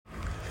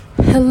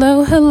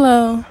Hello,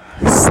 hello.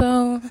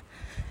 So,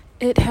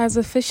 it has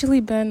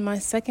officially been my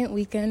second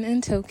weekend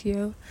in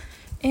Tokyo,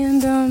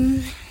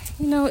 and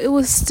it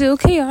was still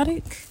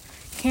chaotic,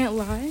 can't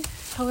lie.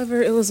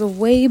 However, it was a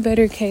way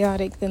better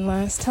chaotic than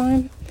last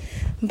time.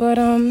 But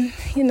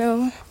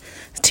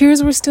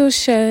tears were still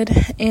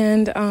shed,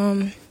 and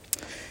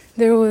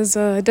there was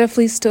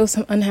definitely still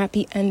some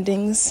unhappy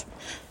endings.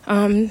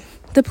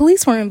 The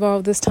police weren't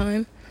involved this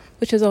time,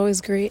 which is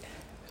always great.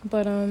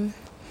 But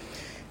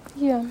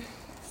yeah.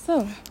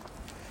 So,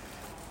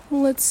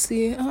 let's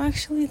see. Oh,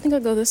 actually, I think I'll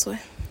go this way.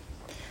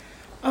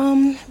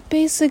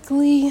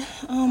 Basically,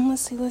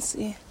 let's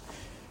see.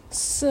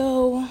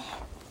 So,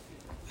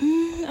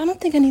 I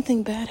don't think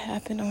anything bad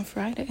happened on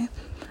Friday.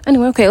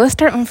 Anyway, okay, let's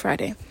start on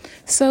Friday.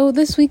 So,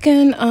 this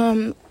weekend,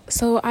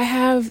 so I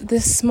have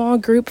this small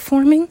group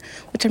forming,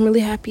 which I'm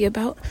really happy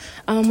about.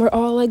 We're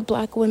all like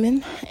Black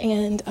women,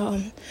 and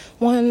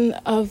one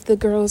of the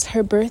girls,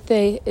 her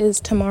birthday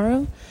is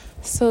tomorrow,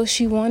 so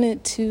she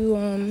wanted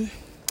to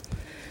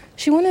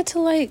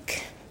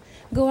like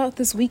go out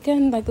this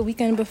weekend, like the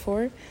weekend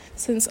before,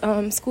 since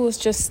school is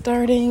just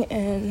starting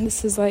and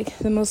this is like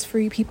the most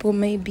free people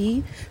may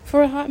be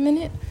for a hot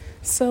minute.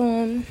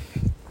 So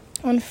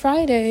on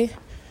Friday,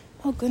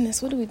 oh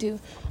goodness, what do we do?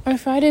 On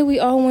Friday we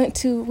all went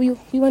to we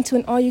went to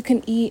an all you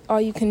can eat,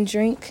 all you can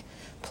drink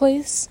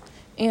place,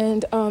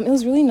 and it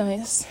was really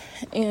nice.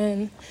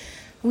 And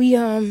we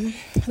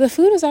the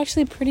food was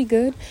actually pretty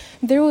good.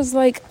 There was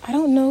like, I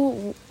don't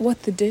know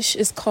what the dish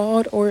is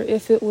called, or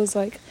if it was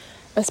like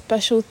a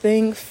special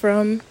thing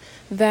from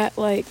that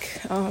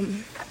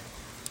from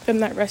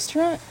that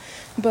restaurant,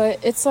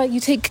 but it's like you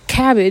take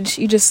cabbage,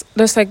 you just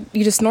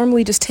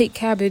normally just take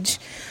cabbage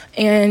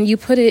and you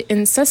put it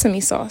in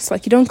sesame sauce.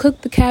 Like, you don't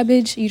cook the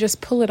cabbage, you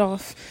just pull it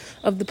off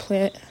of the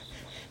plant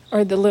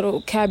or the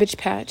little cabbage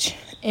patch,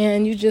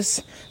 and you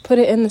just put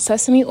it in the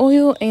sesame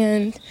oil,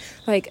 and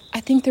like,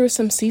 I think there was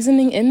some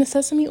seasoning in the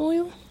sesame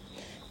oil.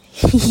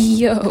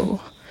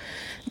 Yo,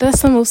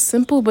 that's the most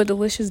simple but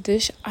delicious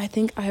dish I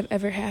think I have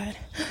ever had.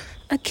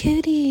 A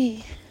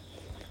kitty.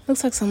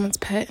 Looks like someone's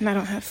pet, and I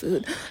don't have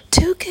food.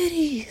 2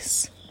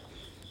 kitties.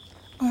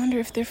 I wonder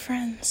if they're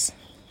friends.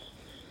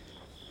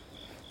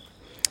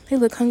 They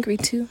look hungry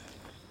too.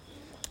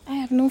 I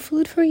have no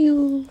food for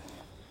you.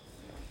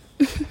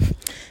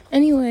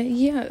 Anyway,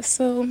 yeah,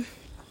 so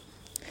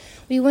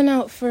we went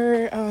out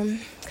for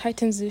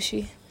kaiten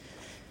sushi.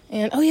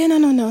 And oh yeah,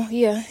 no.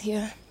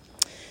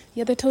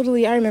 Yeah, they're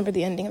totally, I remember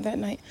the ending of that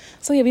night.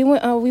 So yeah, we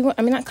went, I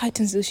mean, not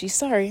kaiten sushi,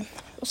 sorry.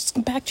 Let's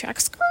backtrack.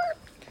 Skirt.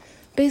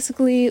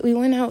 Basically, we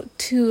went out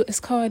to,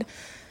 it's called,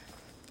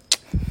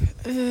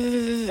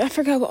 I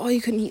forgot what all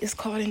you can eat is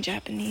called in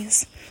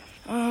Japanese.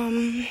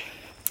 Let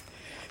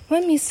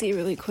me see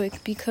really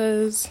quick,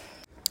 because,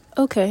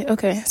 okay.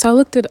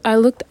 So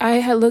I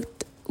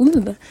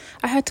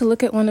had to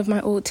look at one of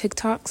my old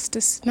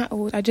TikToks. Not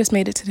old, I just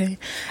made it today.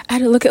 I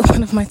had to look at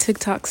one of my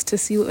TikToks to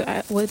see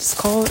what it's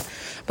called.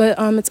 But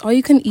it's all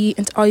you can eat,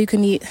 and it's all you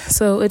can eat.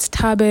 So it's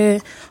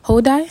tabe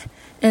hodai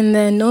and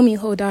then nomi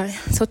hodai.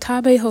 So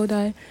tabe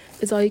hodai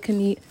is all you can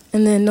eat,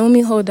 and then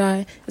nomi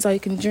hodai is all you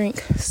can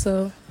drink.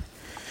 So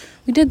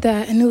we did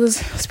that, and it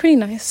was pretty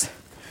nice.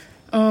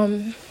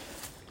 And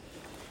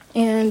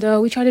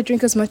we tried to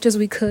drink as much as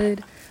we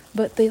could,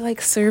 but they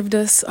like served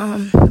us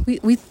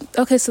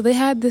okay, so they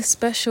had this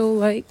special,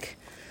 like,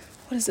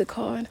 what is it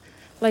called,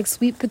 like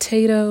sweet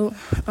potato,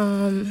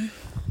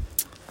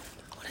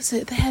 what is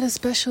it, they had a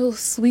special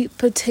sweet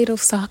potato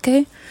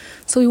sake,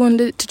 so we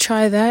wanted to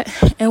try that.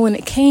 And when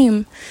it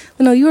came,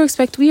 we were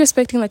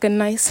expecting like a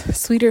nice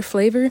sweeter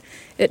flavor.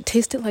 It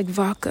tasted like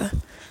vodka,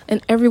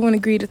 and everyone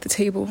agreed at the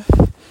table.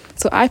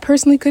 So I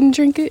personally couldn't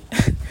drink it.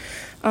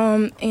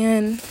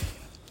 And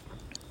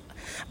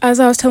as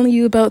I was telling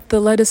you about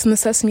the lettuce and the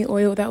sesame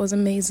oil, that was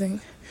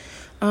amazing.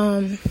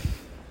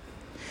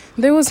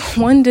 There was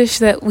one dish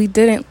that we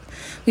didn't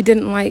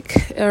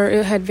like, or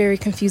it had very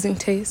confusing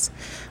taste.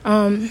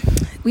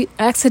 We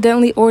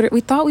accidentally ordered,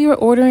 we thought we were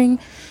ordering,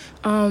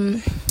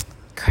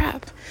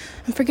 crap,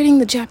 I'm forgetting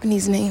the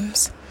Japanese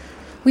names.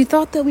 We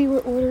thought that we were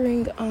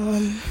ordering,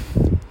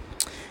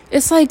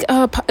 it's like,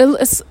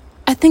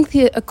 I think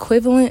the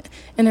equivalent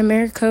in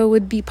America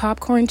would be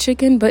popcorn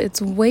chicken, but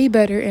it's way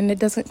better and it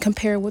doesn't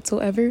compare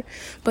whatsoever.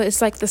 But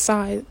it's like the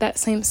size, that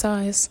same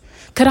size.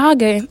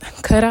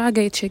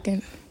 Karaage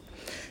chicken.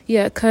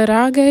 Yeah,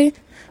 karaage.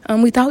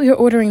 We thought we were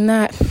ordering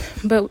that,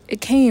 but it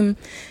came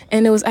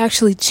and it was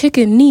actually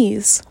chicken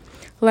knees.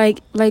 Like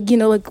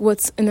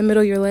what's in the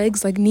middle of your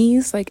legs, like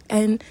knees, like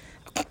N.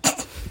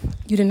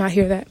 You did not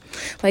hear that.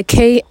 Like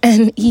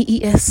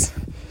KNEES,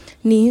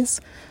 knees.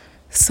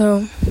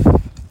 So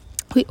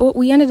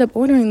we ended up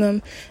ordering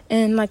them,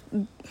 and like,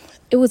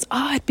 it was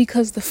odd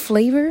because the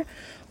flavor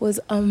was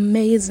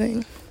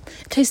amazing.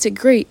 It tasted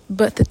great,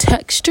 but the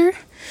texture,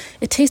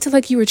 it tasted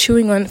like you were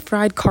chewing on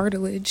fried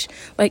cartilage.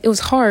 Like, it was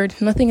hard.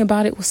 Nothing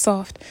about it was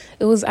soft.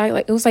 It was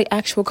like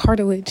actual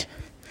cartilage,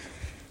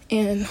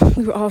 and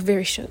we were all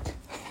very shook.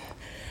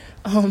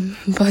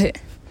 But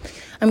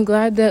I'm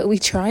glad that we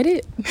tried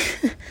it.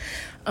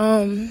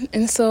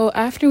 And so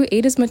after we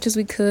ate as much as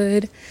we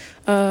could,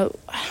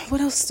 what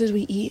else did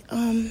we eat?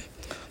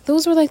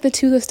 Those were like the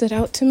two that stood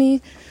out to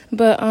me.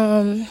 But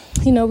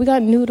we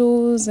got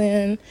noodles,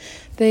 and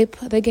they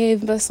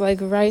gave us like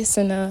rice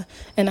in a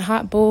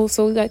hot bowl,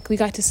 so we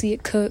got to see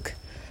it cook.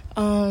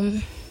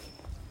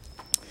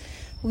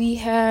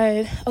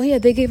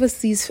 They gave us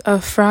these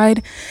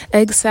fried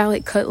egg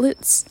salad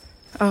cutlets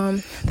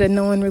that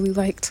no one really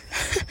liked.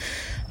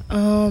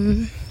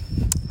 I'm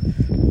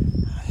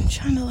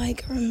trying to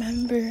like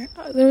remember.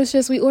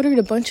 We ordered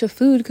a bunch of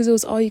food because it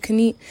was all you can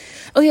eat.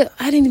 Oh yeah,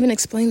 I didn't even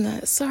explain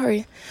that.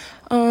 Sorry.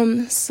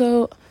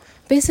 So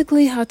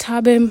basically how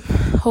Tabe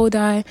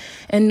Hodai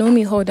and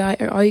Nomi Hodai,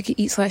 or all you can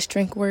eat /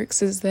 drink,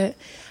 works is that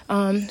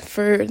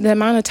for the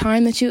amount of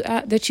time that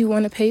you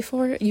want to pay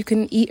for, you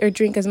can eat or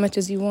drink as much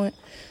as you want.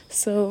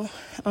 So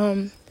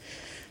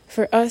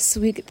for us,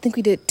 I think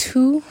we did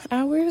 2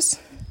 hours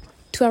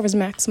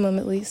maximum,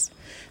 at least,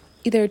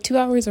 either 2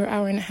 hours or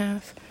hour and a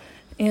half,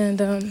 and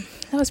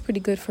that was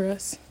pretty good for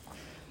us.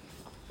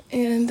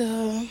 And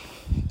so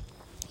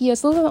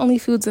those are the only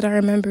foods that I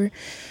remember.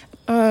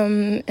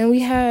 And we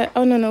had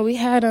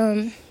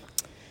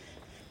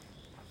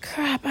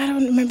crap, I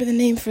don't remember the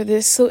name for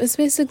this. So it's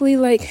basically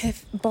like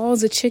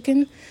balls of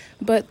chicken,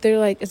 but they're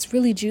like, it's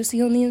really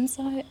juicy on the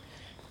inside,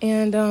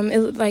 and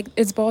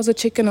it's balls of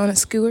chicken on a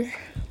skewer, and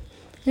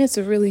it's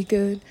really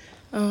good.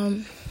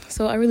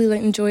 So I really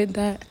enjoyed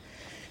that,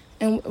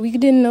 and we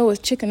didn't know it was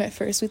chicken at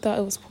first. We thought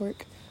it was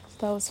pork.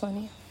 So that was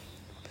funny.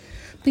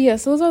 But yeah,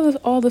 so those are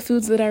all the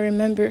foods that I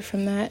remember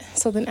from that.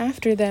 So then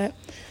after that,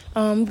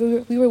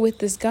 we were with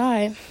this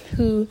guy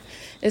who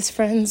is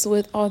friends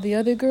with all the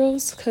other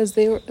girls, because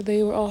they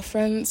were all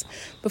friends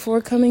before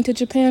coming to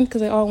Japan,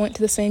 because they all went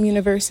to the same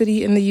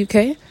university in the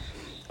UK.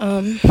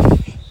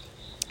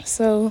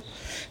 So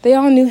they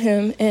all knew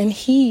him, and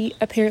he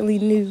apparently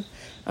knew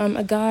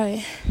a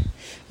guy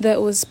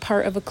that was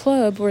part of a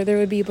club where there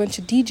would be a bunch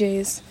of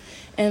DJs,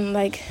 and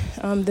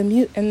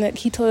and that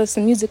he told us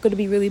the music would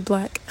be really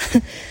black.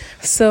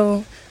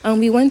 So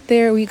we went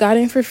there. We got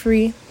in for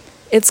free.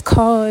 It's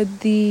called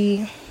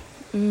the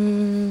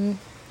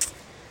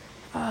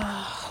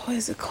what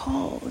is it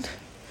called?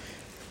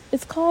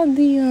 It's called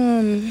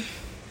the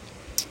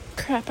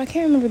crap, I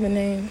can't remember the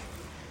name.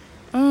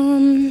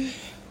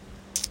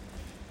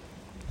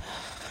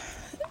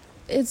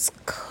 It's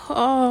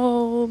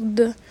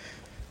called,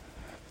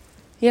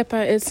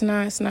 it's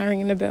not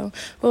ringing a bell.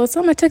 Well, it's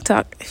on my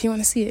TikTok if you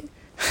want to see it.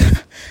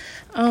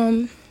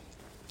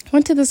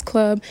 Went to this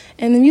club,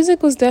 and the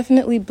music was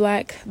definitely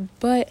black,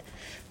 but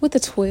with a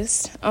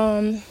twist.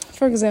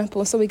 For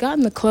example, so we got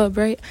in the club,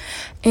 right?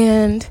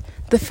 And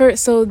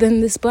then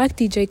this black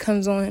DJ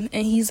comes on,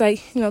 and he's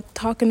like,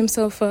 talking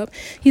himself up.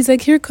 He's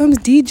like, here comes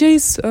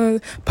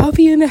DJ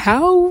Poppy in the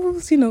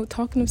house,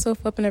 talking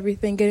himself up and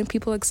everything, getting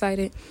people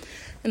excited.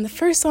 And the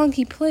first song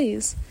he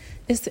plays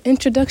is the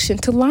introduction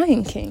to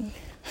Lion King.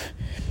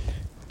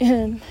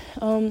 And,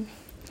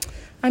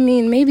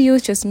 maybe it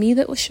was just me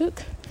that was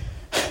shook.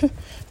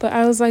 But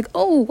I was like,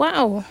 oh,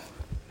 wow.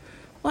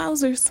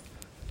 Wowzers.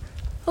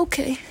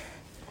 Okay.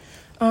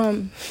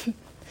 Don't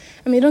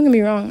get me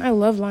wrong, I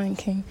love Lion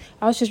King.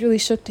 I was just really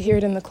shook to hear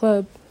it in the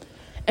club.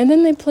 And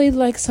then they played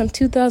like some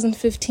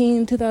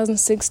 2015,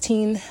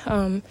 2016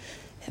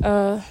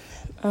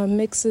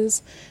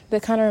 mixes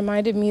that kind of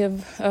reminded me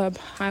of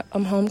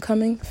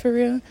Homecoming, for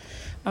real.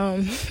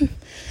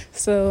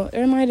 So it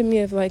reminded me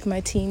of like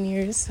my teen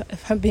years,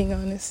 if I'm being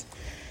honest.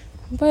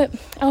 But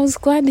I was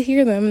glad to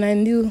hear them, and I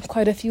knew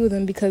quite a few of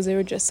them because they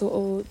were just so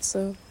old.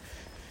 So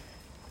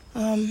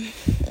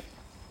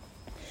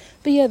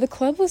but yeah, the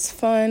club was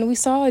fun. We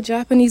saw a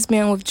Japanese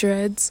man with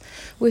dreads,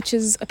 which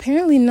is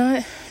apparently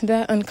not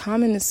that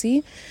uncommon to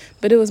see,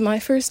 but it was my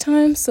first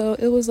time, so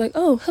it was like,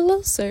 oh,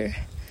 hello, sir.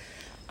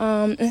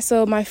 And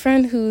so my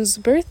friend whose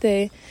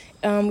birthday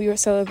we were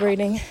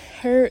celebrating,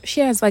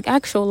 she has like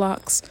actual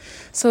locks,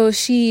 so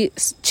she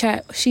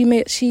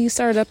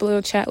started up a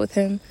little chat with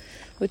him,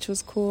 which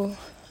was cool.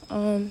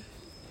 And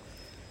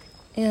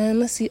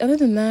let's see, other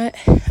than that,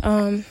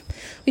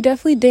 we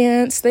definitely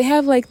danced. They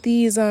have like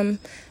these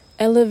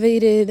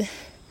elevated,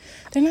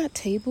 they're not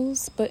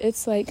tables, but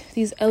it's like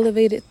these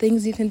elevated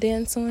things you can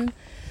dance on,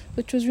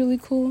 which was really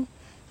cool.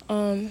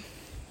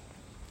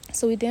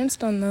 So we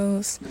danced on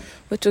those,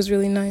 which was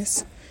really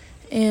nice.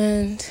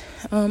 And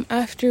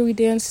after we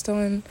danced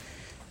on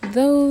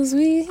those,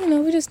 we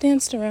just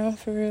danced around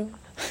for real.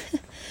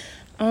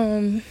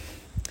 The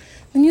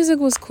music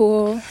was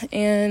cool,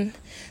 and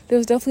there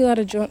was definitely a lot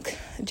of drunk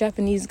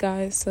Japanese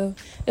guys, so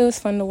it was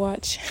fun to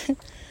watch.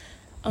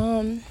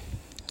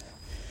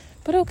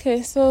 But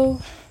okay, so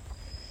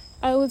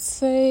I would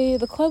say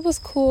the club was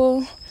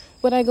cool.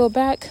 Would I go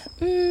back?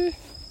 I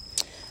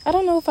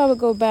don't know if I would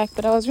go back,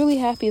 but I was really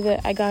happy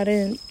that I got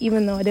in,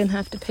 even though I didn't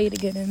have to pay to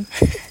get in.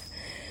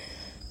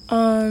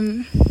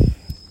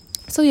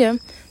 So yeah,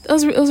 it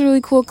was a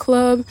really cool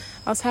club.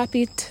 I was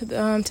happy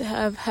to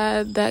have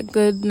had that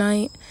good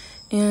night,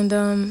 and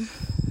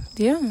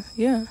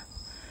yeah.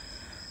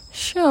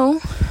 So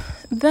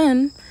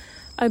then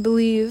I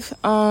believe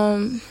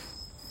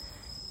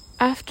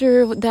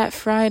after that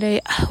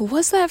Friday,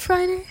 was that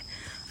Friday?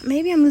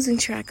 Maybe I'm losing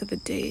track of the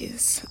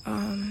days.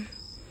 I'm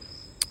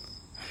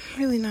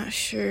really not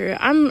sure.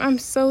 I'm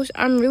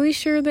really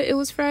sure that it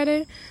was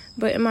Friday,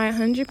 but am I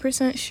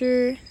 100%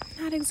 sure?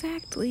 Not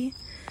exactly.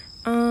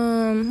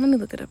 Let me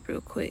look it up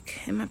real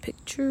quick in my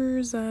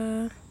pictures.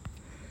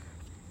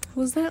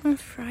 Was that on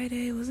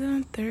Friday? Was it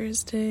on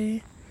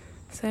Thursday?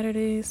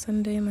 Saturday,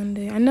 Sunday,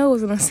 Monday? I know it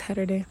wasn't on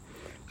Saturday.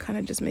 Kind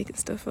of just making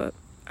stuff up.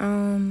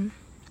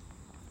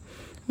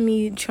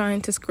 Me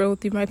trying to scroll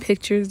through my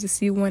pictures to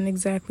see when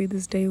exactly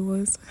this day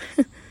was.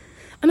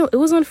 I know it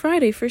was on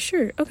Friday for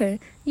sure. Okay.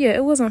 Yeah,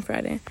 it was on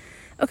Friday.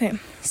 Okay.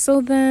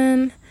 So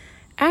then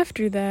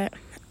after that,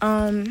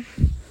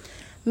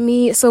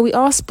 we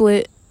all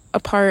split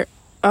apart.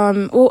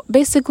 Well,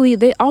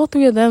 basically all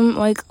three of them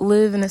like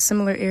live in a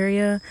similar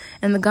area,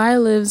 and the guy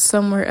lives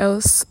somewhere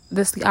else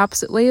that's the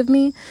opposite way of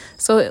me.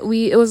 So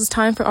it was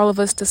time for all of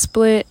us to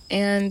split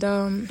and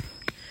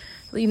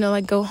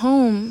like go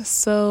home.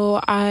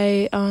 So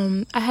I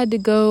had to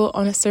go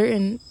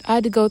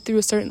through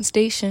a certain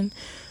station,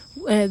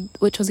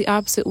 which was the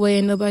opposite way,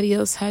 and nobody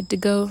else had to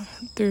go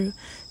through.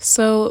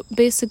 So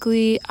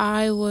basically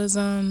I was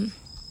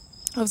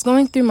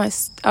going to my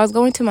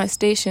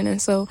station,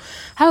 and so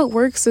how it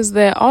works is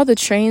that all the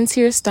trains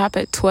here stop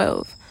at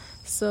 12.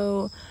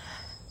 So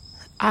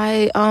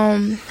I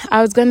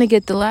was gonna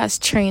get the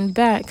last train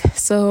back.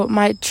 So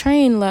my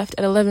train left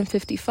at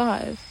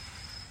 11:55.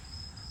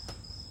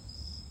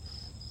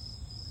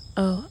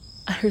 Oh,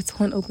 I heard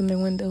someone open their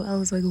window. I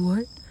was like,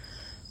 what?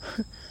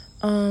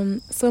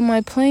 So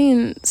my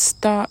plane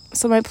stopped.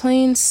 So my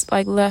plane's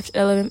like left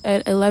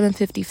at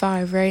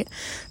 11:55, right?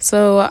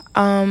 So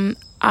my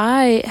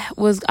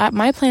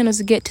plan was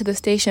to get to the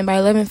station by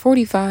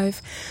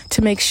 11:45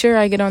 to make sure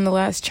I get on the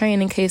last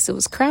train in case it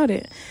was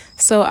crowded.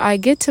 So I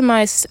get to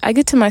my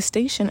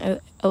station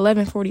at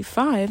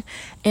 11:45,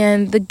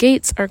 and the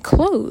gates are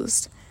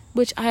closed,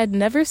 which I had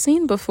never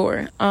seen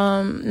before.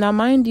 Now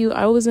mind you,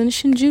 I was in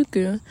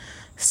Shinjuku,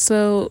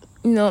 so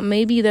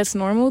maybe that's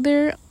normal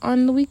there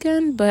on the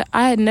weekend, but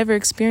I had never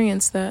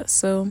experienced that.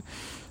 So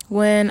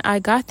when I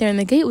got there and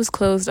the gate was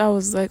closed, I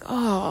was like,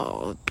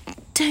 oh,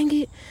 dang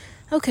it.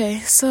 Okay,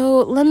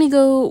 so let me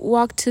go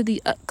walk to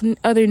the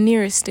other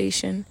nearest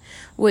station,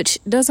 which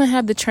doesn't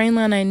have the train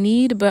line I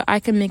need, but I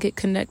can make it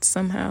connect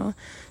somehow.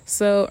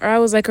 So, or I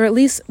was like, or at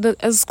least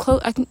as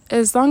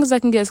long as I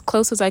can get as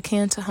close as I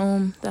can to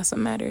home, that's what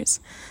matters.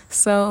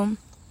 So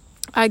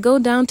I go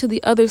down to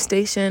the other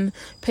station,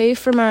 pay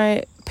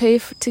to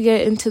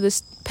get into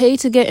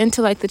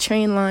like the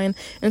train line,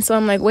 and so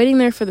I'm like waiting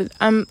there for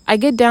I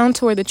get down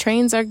to where the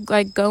trains are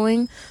like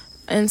going,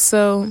 and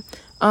so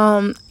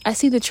I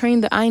see the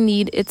train that I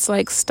need. It's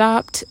like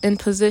stopped in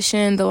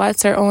position, the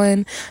lights are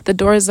on, the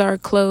doors are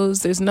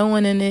closed, there's no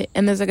one in it,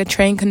 and there's like a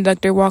train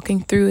conductor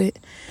walking through it.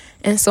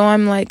 And so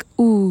I'm like,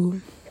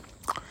 ooh,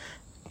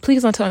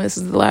 please don't tell me this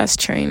is the last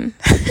train.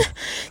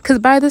 Because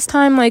by this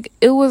time,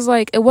 it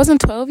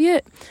wasn't 12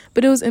 yet,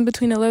 but it was in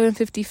between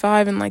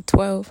 11:55 and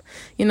 12,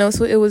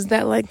 so it was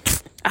that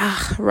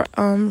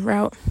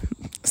route.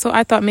 So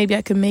I thought maybe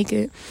I could make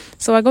it.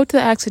 So I go to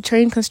ask the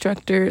train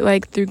constructor,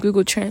 through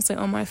Google Translate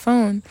on my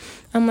phone.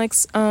 I'm like,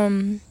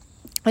 I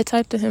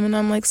typed to him and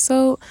I'm like,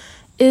 so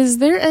is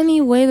there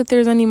any way that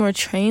there's any more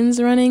trains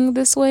running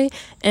this way?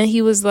 And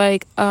he was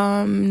like,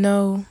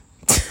 no.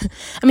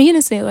 I mean, he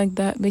didn't say it like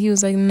that, but he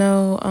was like,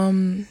 no,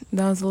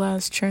 that was the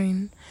last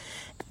train.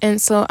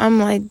 And so I'm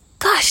like,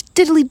 gosh,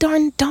 diddly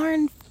darn,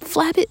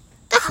 flab it.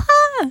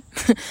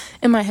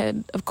 In my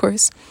head, of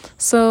course.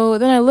 So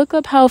then I look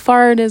up how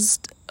far it is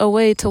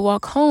away to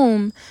walk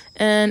home,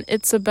 and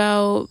it's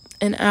about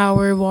an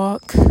hour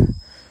walk.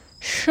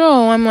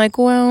 So I'm like,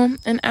 well,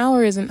 an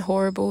hour isn't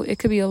horrible. It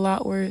could be a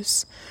lot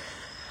worse.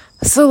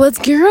 So let's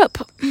gear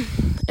up.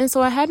 And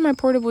so I had my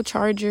portable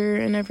charger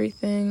and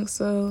everything.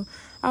 So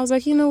I was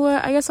like, you know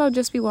what? I guess I'll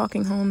just be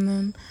walking home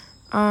then.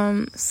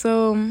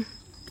 So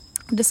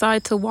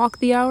decide to walk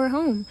the hour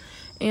home.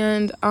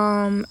 And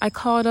I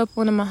called up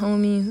one of my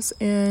homies,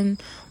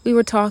 and we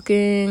were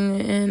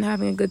talking and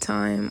having a good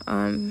time.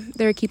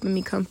 They were keeping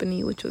me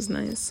company, which was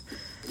nice.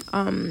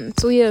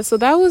 So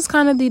that was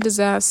kind of the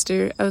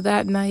disaster of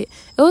that night.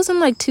 It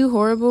wasn't too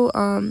horrible.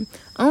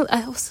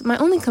 My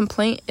only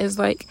complaint is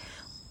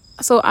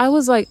so I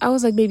was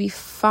maybe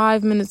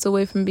 5 minutes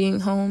away from being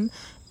home,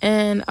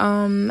 and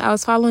I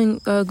was following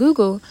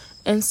Google.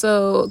 And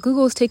so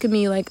Google was taking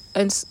me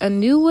a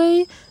new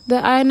way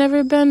that I had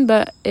never been,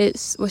 but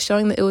it was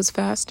showing that it was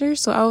faster.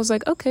 So I was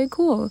like, okay,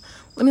 cool.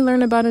 Let me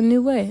learn about a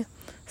new way.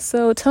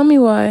 So tell me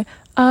why.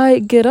 I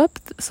get up.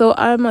 So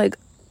I'm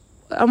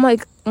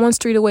one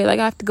street away. I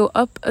have to go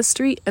up a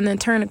street and then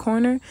turn a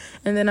corner,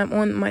 and then I'm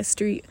on my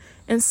street.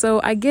 And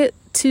so I get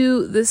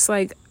to this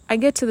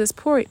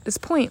point,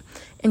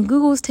 and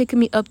Google is taking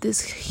me up this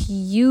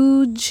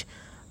huge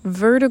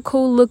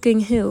vertical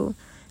looking hill.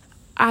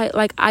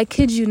 I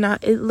kid you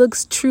not, it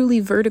looks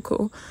truly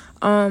vertical.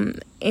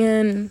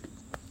 And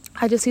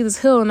I just see this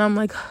hill and I'm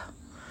like,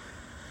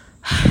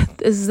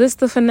 is this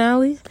the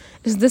finale?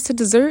 Is this the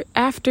dessert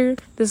after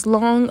this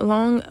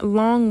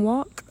long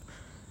walk?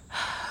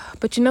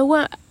 But you know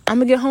what? I'm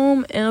gonna get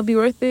home and it'll be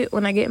worth it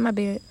when I get in my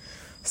bed.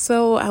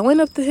 So I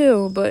went up the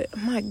hill, but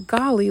my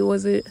golly, it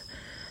was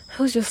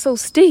just so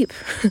steep.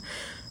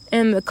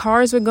 And the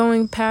cars were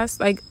going past,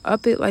 like,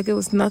 up it like it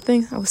was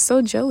nothing. I was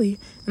so jelly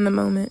in the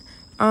moment.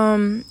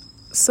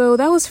 So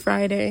that was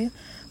Friday,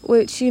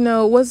 which,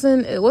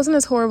 wasn't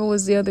as horrible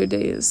as the other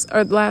days,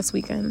 or last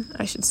weekend,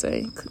 I should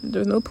say. There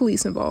was no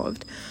police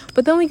involved.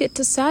 But then we get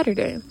to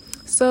Saturday.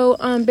 So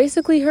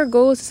basically her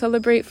goal is to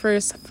celebrate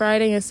first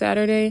Friday and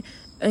Saturday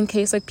in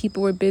case, like,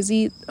 people were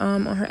busy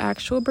on her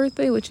actual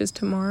birthday, which is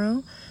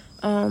tomorrow.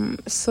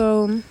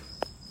 So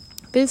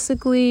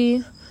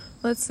basically,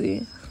 let's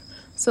see.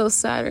 So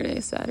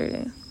Saturday.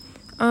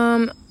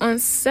 On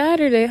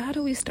Saturday, how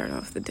do we start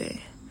off the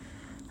day?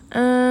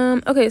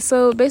 Okay,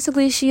 so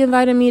basically she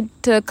invited me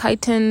to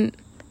Kaiten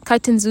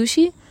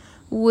Sushi,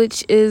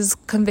 which is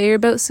conveyor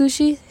belt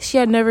sushi. She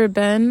had never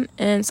been,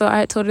 and so I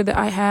had told her that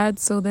I had,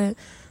 so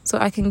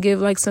I can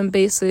give, like, some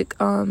basic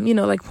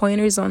like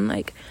pointers on,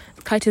 like,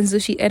 Kaiten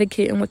Sushi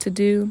etiquette and what to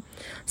do.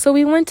 So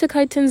we went to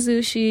Kaiten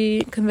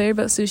Sushi, conveyor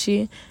belt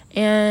sushi,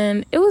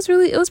 and it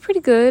was pretty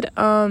good.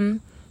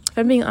 If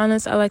I'm being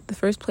honest, I liked the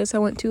first place I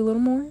went to a little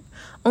more,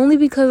 only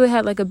because it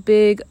had, like, a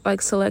big,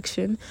 like,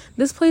 selection.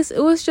 This place,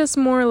 it was just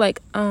more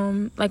like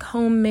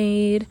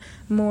homemade,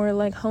 more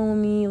like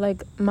homey,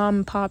 like mom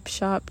and pop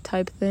shop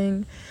type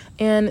thing.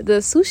 And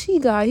the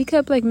sushi guy, he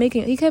kept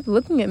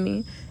looking at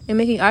me and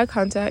making eye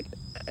contact.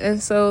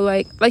 And so,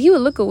 like he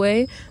would look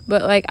away,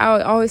 but, like, I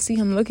would always see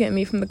him looking at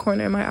me from the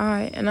corner of my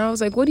eye. And I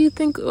was like, what do you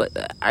think?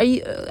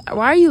 Why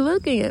are you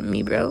looking at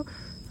me, bro?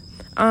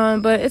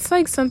 But it's,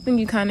 like, something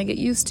you kind of get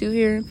used to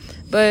here,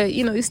 but,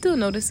 you still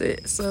notice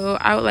it. So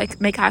I would, like,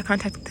 make eye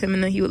contact with him,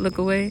 and then he would look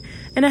away,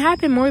 and it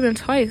happened more than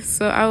twice.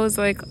 So I was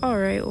like, all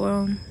right,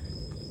 well,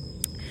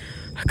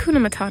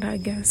 Hakuna Matata, I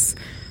guess.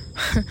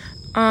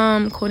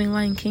 Quoting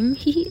Lion King.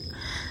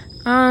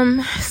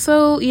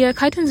 So yeah,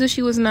 Kaiten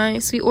Sushi was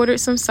nice. We ordered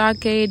some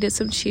sake, did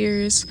some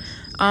cheers,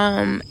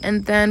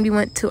 and then we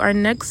went to our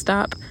next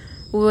stop,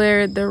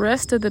 where the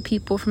rest of the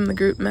people from the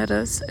group met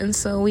us. And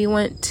so we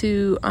went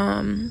to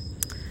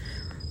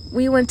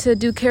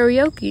do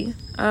karaoke,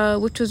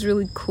 which was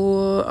really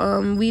cool.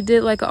 We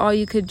did, like, an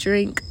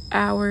all-you-could-drink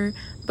hour,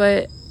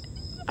 but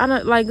I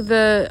don't like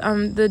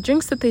the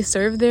drinks that they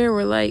served there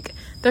were, like,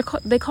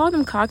 they call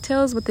them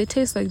cocktails, but they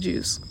taste like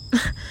juice.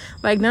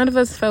 Like, none of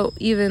us felt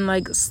even,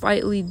 like,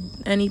 slightly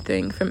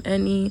anything from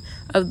any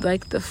of,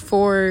 like, the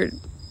 4,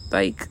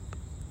 like,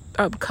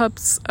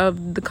 cups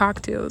of the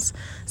cocktails.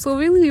 So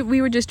really, we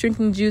were just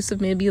drinking juice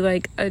of maybe,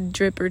 like, a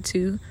drip or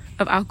two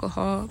of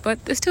alcohol, but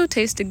it still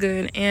tasted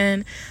good.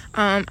 And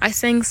I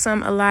sang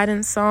some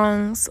Aladdin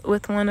songs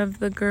with one of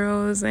the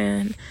girls,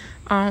 and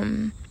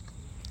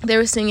they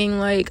were singing,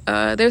 like,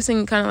 kind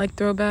of like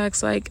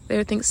throwbacks, like they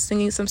were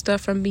singing some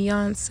stuff from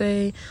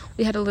Beyonce.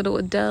 We had a little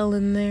Adele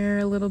in there,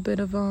 a little bit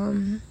of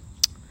who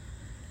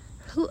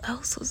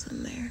else was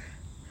in there?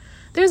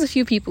 There's a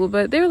few people,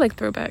 but they were like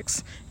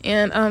throwbacks.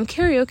 And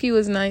karaoke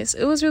was nice.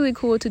 It was really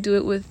cool to do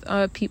it with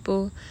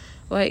people,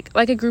 like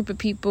a group of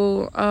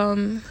people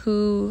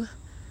who,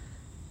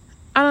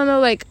 I don't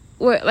know, like,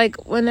 what,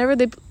 like, whenever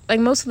they,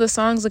 like, most of the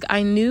songs, like,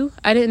 I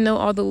didn't know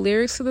all the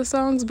lyrics to the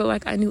songs, but,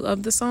 like, I knew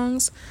of the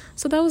songs,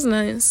 so that was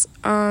nice.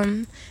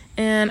 And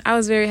I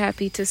was very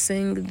happy to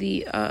sing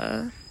the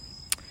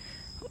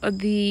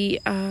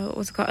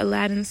what's it called,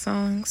 Aladdin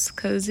songs,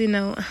 because,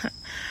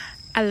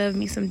 I love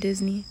me some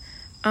Disney.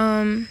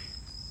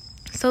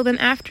 So then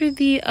after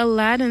the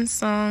Aladdin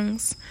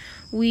songs,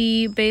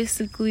 we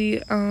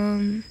basically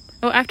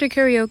after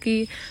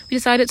karaoke, we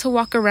decided to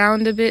walk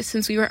around a bit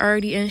since we were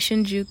already in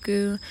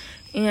Shinjuku,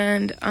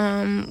 and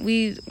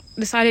we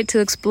decided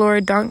to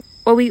explore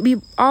we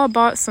all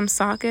bought some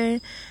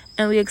sake,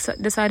 and we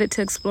decided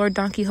to explore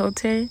Don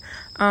Quixote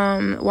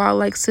while,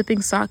 like,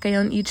 sipping sake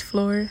on each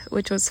floor,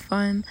 which was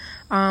fun.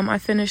 I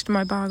finished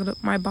my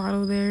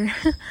bottle there.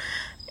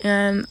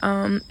 And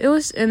it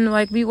was, and,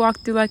 like, we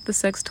walked through, like, the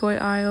sex toy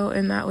aisle,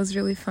 and that was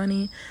really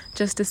funny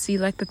just to see,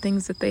 like, the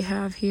things that they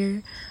have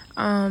here.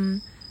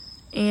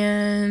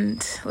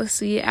 And let's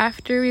see,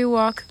 after we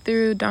walked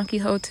through Don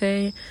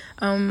Quixote,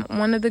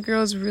 one of the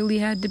girls really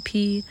had to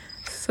pee,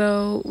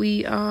 so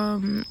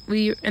and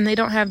they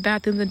don't have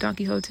bathrooms in Don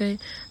Quixote,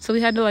 so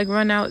we had to, like,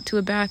 run out to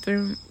a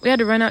bathroom. We had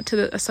to run out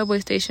to a subway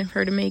station for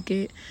her to make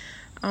it.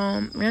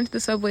 Ran to the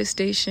subway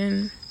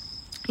station.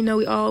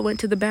 We all went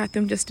to the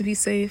bathroom just to be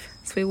safe,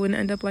 so we wouldn't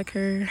end up like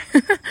her.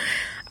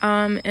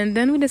 And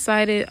then we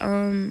decided,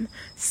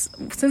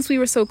 since we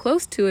were so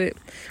close to it,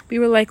 we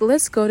were like,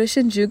 let's go to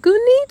Shinjuku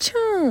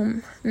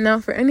Nichome. Now,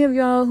 for any of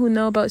y'all who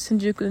know about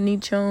Shinjuku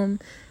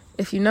Nichome,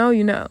 if you know,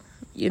 you know.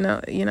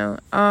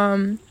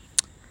 Shinjuku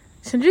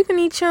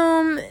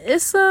Nichome,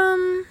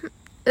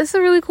 it's a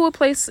really cool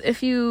place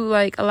if you,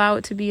 like, allow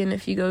it to be, and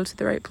if you go to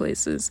the right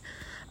places.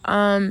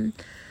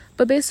 But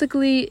But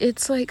basically,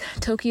 it's like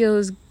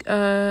Tokyo's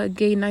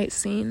gay night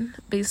scene,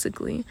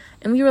 basically.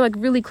 And we were like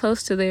really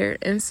close to there.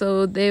 And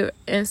so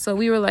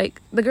we were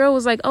like, the girl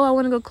was like, oh, I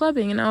want to go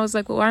clubbing. And I was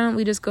like, well, why don't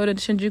we just go to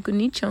Shinjuku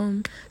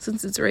Nichon,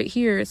 since it's right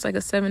here. It's like a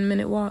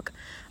 7-minute walk.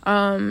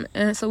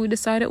 And so we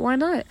decided, why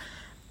not?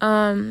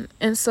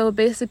 And so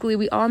basically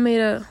we all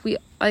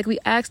we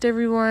asked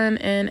everyone,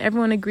 and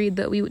everyone agreed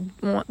that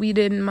we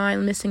didn't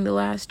mind missing the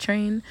last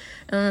train.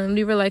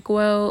 We were like,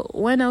 well,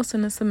 when else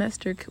in the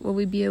semester will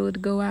we be able to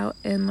go out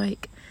and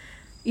like,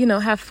 you know,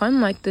 have fun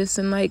like this,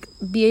 and like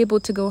be able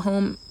to go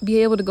home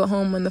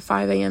on the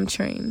 5 a.m.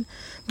 train?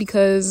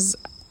 Because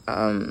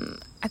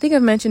I think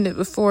I've mentioned it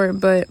before,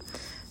 but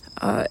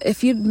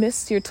if you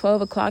miss your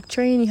 12 o'clock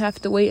train, you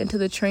have to wait until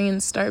the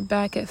trains start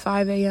back at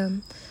 5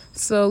 a.m.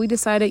 So we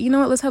decided, you know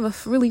what, let's have a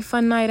really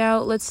fun night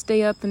out. Let's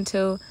stay up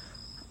until,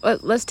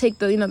 let's take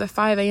the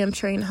 5 a.m.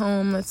 train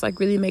home. Let's like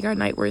really make our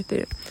night worth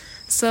it.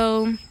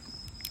 So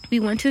we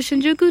went to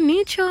Shinjuku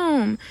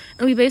Nichon,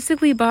 and we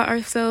basically bought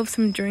ourselves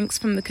some drinks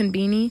from the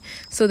konbini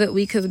so that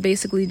we could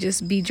basically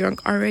just be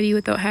drunk already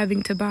without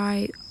having to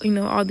buy,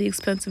 all the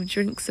expensive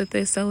drinks that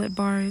they sell at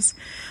bars.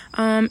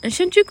 And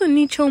Shinjuku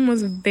Nichon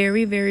was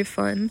very, very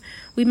fun.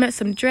 We met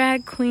some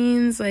drag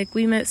queens. Like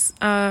we met,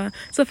 so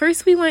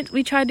first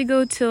we tried to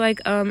go to like,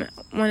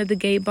 one of the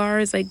gay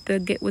bars, like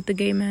with the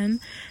gay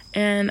men.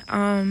 And,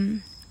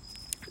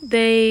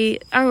 they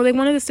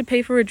wanted us to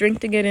pay for a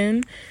drink to get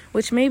in,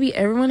 which maybe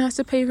everyone has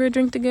to pay for a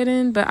drink to get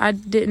in, but I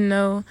didn't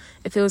know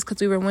if it was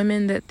because we were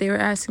women that they were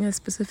asking us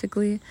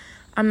specifically.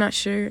 I'm not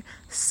sure.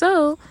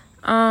 So,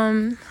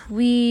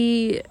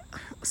 we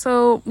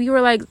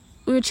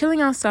were chilling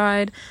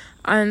outside,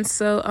 and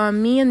so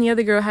me and the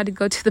other girl had to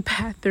go to the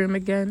bathroom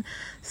again.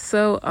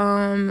 So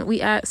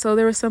so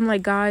there were some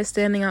like guys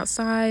standing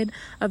outside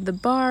of the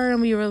bar,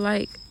 and we were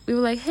like,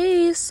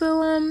 hey,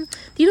 so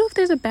do you know if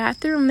there's a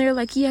bathroom? And they're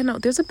like, yeah, no,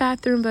 there's a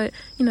bathroom, but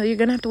you're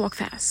gonna have to walk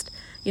fast.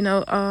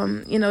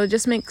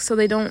 Just so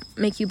they don't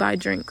make you buy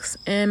drinks.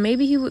 And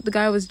maybe the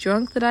guy was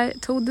drunk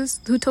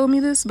who told me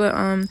this, but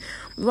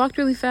we walked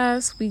really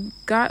fast. We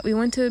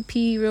went to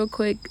pee real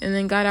quick and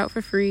then got out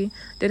for free.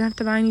 Didn't have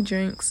to buy any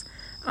drinks.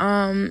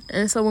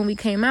 And so when we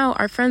came out,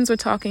 our friends were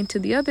talking to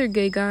the other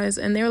gay guys,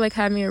 and they were like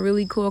having a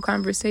really cool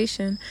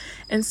conversation.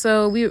 And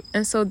so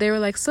they were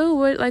like, so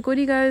what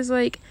do you guys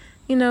like?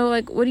 What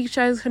are you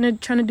guys trying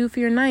to do for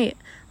your night?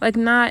 Like,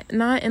 not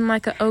in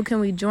like a, oh, can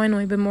we join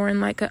way, but more in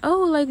like a, oh,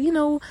 like,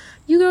 you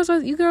girls are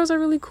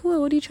really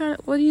cool. What are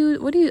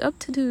you up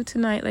to do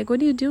tonight? Like,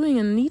 what are you doing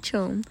in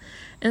Nichon?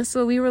 And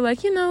so we were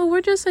like,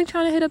 we're just like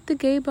trying to hit up the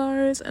gay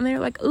bars. And they were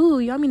like, ooh,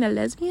 y'all mean the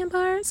lesbian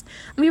bars?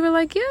 And we were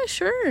like, yeah,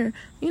 sure.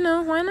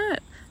 Why not?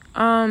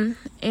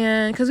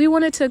 And because we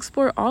wanted to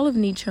explore all of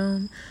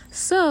Nichon.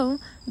 So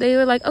they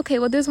were like, okay,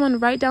 well, there's one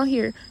right down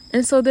here.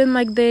 And so then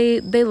like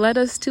they led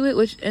us to it, it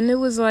was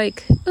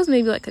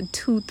maybe like a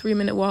 2-3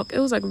 minute walk. It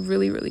was like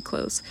really, really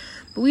close,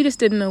 but we just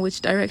didn't know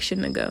which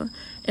direction to go.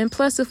 And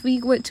plus, if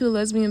we went to a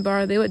lesbian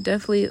bar, they would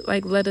definitely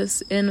like let us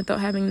in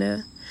without having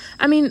to,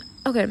 I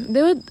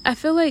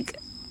feel like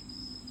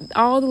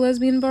all the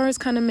lesbian bars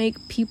kind of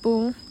make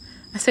people,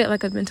 I say it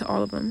like I've been to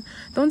all of them.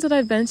 The ones that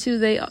I've been to,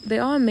 they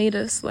all made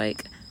us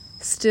like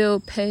still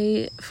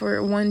pay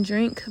for one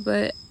drink,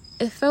 but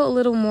it felt a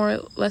little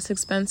less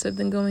expensive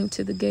than going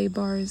to the gay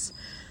bars,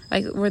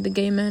 like where the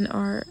gay men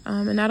are.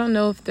 And I don't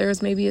know if there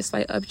was maybe a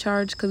slight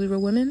upcharge because we were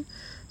women,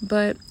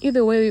 but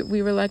either way,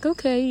 we were like,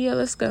 okay, yeah,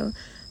 let's go.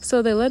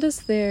 So they led us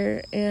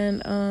there,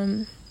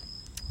 and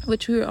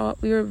which we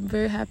were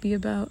very happy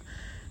about.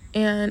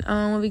 And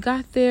when we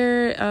got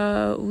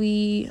there,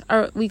 we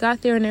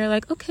got there, and they're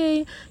like,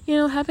 okay,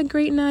 have a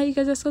great night. You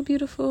guys are so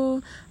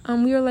beautiful.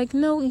 We were like,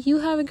 no, you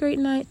have a great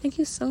night. Thank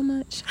you so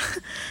much.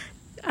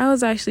 I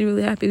was actually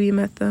really happy we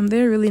met them.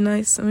 They're really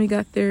nice, and we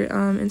got their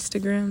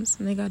Instagrams,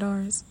 and they got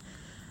ours.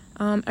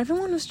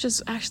 Everyone was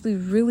just actually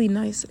really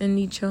nice in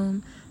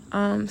Nichon.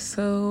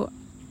 So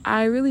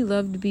I really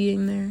loved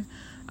being there.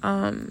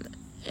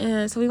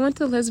 And so we went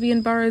to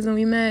lesbian bars, and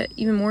we met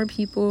even more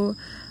people.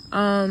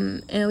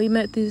 And we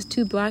met these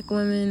 2 black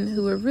women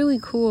who were really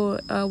cool.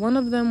 One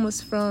of them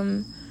was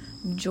from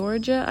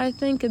Georgia, I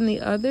think, and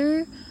the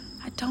other,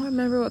 I don't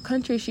remember what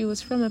country she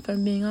was from, if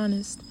I'm being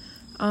honest.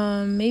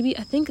 Maybe,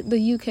 I think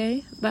the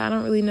UK, but I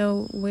don't really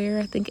know where.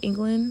 I think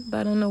England,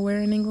 but I don't know where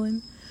in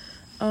England.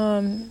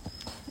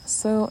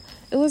 So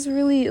it was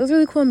really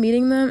cool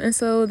meeting them. And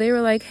so they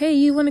were like, hey,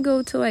 you want to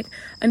go to like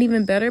an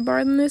even better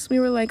bar than this? We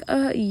were like,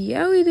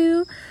 yeah, we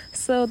do.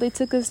 So they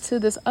took us to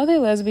this other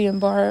lesbian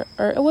bar,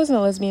 or it wasn't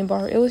a lesbian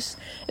bar. It was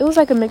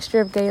like a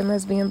mixture of gay and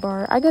lesbian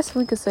bar. I guess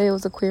we could say it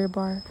was a queer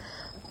bar.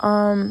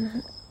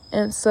 And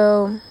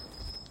so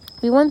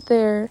we went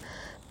there,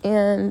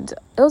 and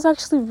it was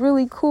actually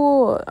really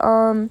cool.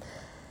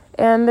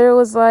 And there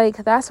was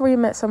like, that's where you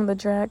met some of the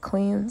drag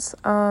queens.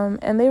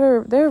 And they were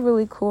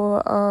really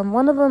cool.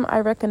 One of them I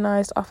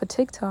recognized off of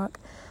TikTok.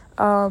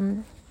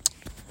 I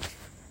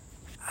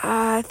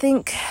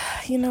think,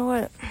 you know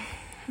what?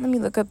 Let me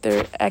look up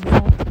their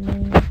exact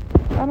name.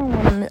 I don't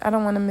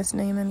want to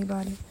misname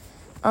anybody.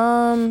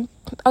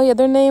 oh yeah,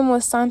 their name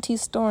was Santi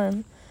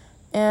Storm.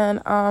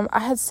 And I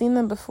had seen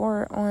them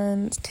before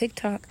on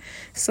TikTok.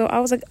 So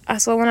I was like,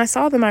 so when I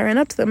saw them, I ran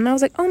up to them and I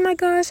was like, oh my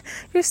gosh,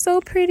 you're so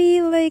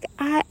pretty. Like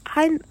I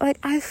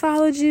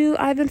followed you.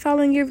 I've been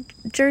following your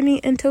journey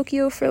in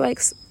Tokyo for like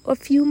a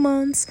few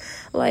months.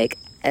 Like,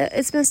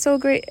 it's been so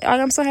great.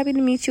 I'm so happy to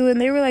meet you. And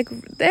they were like, I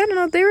don't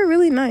know, they were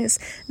really nice.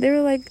 They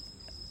were like,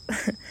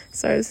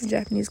 sorry, this is a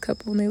Japanese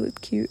couple and they look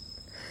cute.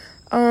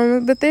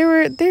 But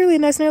they're really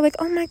nice. And they're like,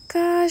 oh my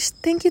gosh,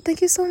 thank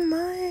you so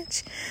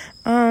much.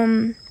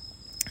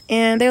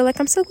 And they were like,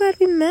 I'm so glad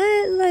we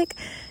met. Like,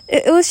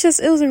 it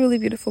was a really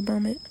beautiful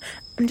moment.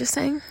 I'm just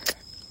saying.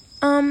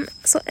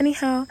 So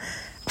anyhow,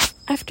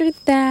 after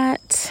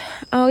that,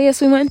 oh yes,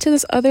 we went to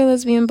this other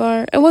lesbian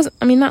bar.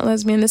 Not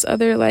lesbian, this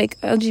other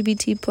like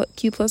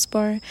LGBTQ plus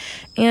bar.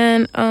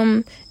 And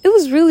it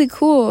was really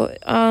cool.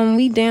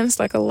 We danced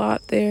like a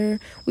lot there.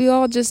 We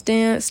all just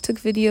danced, took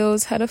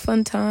videos, had a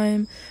fun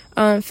time.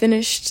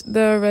 Finished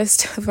the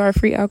rest of our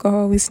free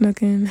alcohol we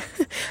snuck in.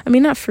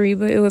 Not free,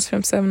 but it was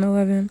from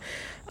 7-Eleven.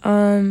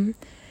 And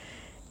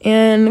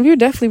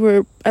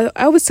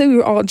I would say we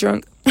were all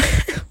drunk.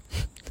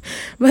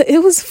 But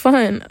it was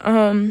fun.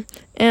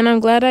 And I'm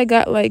glad I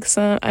got like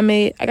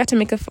I got to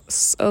make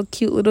a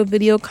cute little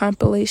video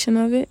compilation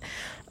of it.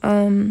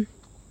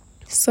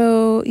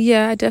 So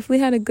yeah, I definitely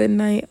had a good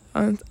night.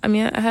 I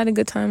had a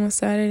good time on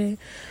Saturday.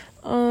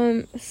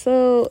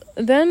 So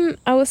then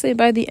I would say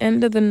by the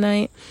end of the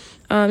night,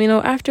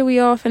 after we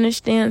all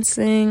finished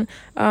dancing,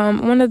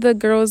 one of the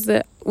girls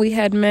that we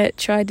had met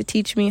tried to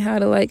teach me how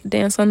to like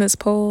dance on this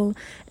pole,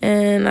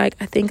 and like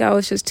I think I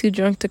was just too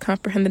drunk to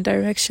comprehend the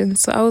directions.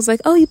 So I was like,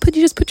 oh, you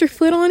just put your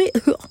foot on it?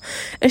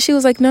 And she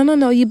was like,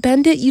 no, you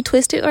bend it, you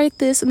twist it like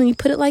this, and then you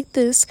put it like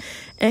this.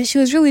 And she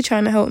was really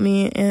trying to help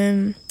me,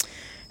 and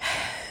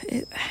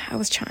I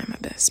was trying my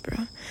best,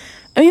 bro.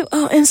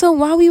 And so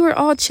while we were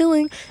all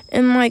chilling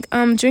and like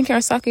drinking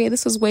our sake,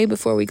 this was way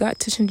before we got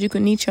to Shinjuku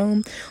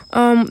Nichon.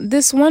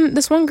 This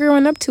one girl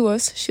went up to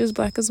us. She was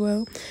black as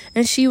well,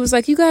 and she was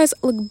like, "You guys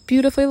look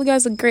beautiful. You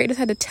guys look great. I just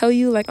had to tell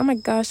you, like, oh my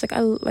gosh, like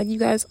I like you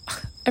guys,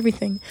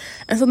 everything."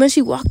 And so then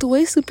she walked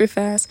away super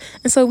fast,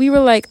 and so we were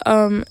like,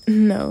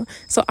 no.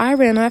 So I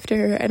ran after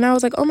her, and I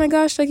was like, "Oh my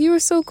gosh, like you were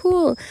so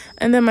cool."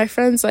 And then my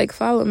friends like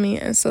followed me,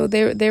 and so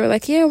they were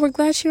like, "Yeah, we're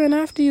glad she ran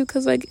after you,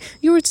 cause like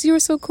you were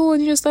so cool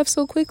and you just left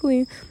so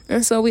quickly."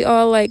 And so we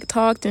all like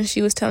talked, and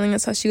she was telling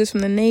us how she was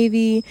from the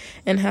Navy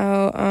and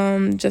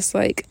how just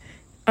like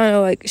I don't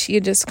know, like she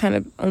had just kind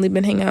of only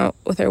been hanging out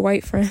with her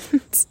white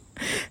friends.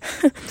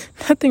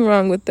 Nothing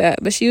wrong with that,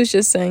 but she was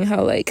just saying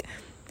how like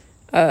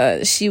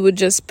she would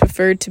just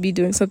prefer to be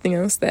doing something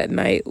else that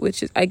night,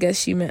 which is, I guess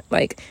she meant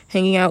like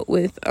hanging out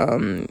with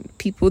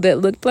people that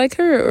looked like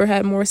her or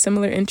had more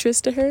similar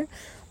interests to her.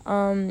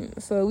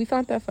 So we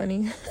found that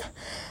funny.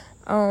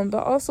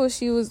 But also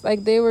she was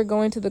like, they were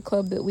going to the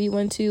club that we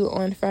went to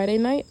on Friday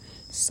night,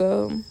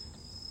 so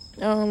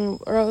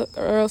or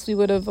else we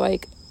would have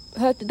like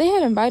they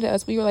had invited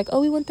us. We were like,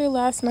 oh, we went there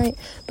last night,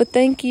 but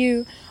thank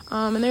you.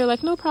 And they were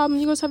like, no problem,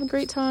 you guys have a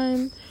great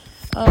time.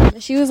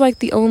 She was like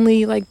the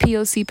only like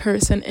POC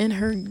person in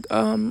her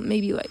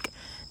maybe like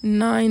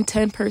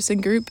 9-10 person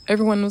group.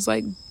 Everyone was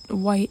like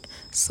white,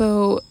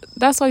 so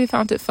that's why we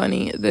found it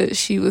funny that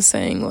she was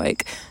saying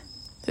like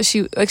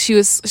she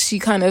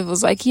kind of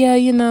was like, yeah,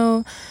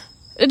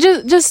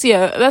 just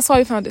yeah, that's why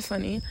we found it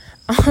funny.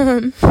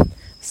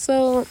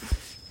 So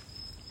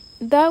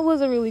that was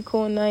a really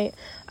cool night.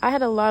 I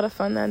had a lot of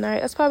fun that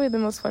night. That's probably the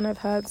most fun I've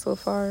had so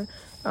far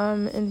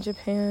in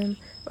Japan,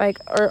 like,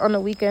 or on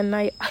a weekend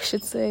night, I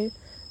should say,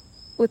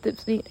 with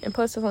it being, and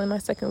plus it's only my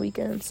second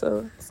weekend,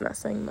 so it's not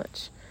saying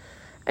much.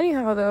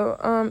 Anyhow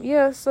though,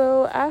 yeah,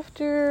 so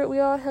after we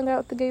all hung out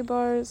at the gay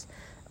bars,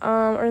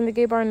 or in the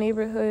gay bar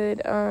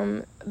neighborhood,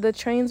 the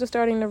trains were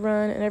starting to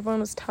run and everyone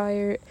was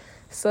tired,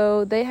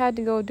 so they had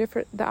to go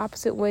the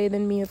opposite way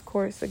than me, of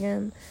course,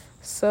 again.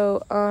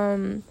 So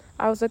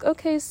I was like,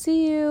 okay,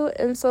 see you.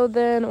 And so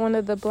then one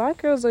of the black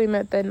girls that we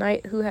met that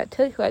night, who had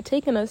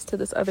taken us to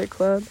this other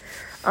club,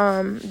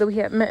 that we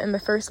had met in the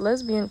first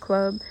lesbian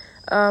club,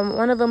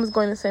 one of them was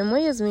going the same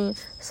way as me.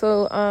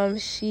 So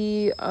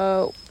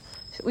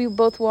we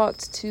both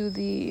walked to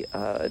the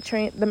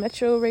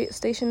metro rate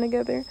station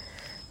together.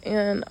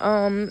 And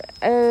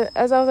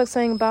as I was like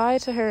saying bye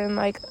to her and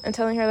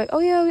telling her like, oh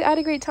yeah, we had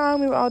a great time,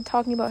 we were all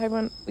talking about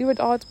everyone. We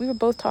were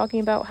both talking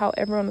about how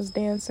everyone was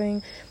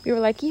dancing. We were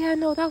like, yeah,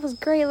 no, that was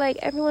great. Like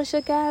everyone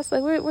shook ass.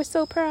 Like we're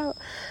so proud.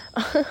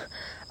 So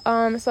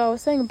I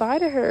was saying bye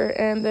to her,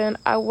 and then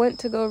I went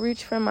to go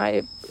reach for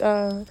my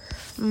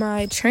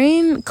my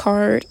train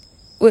card.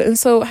 And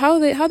so how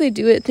they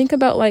do it? Think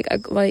about like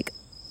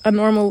a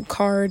normal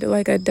card,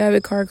 like a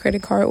debit card,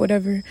 credit card,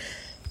 whatever.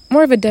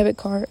 More of a debit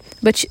card,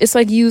 but it's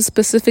like used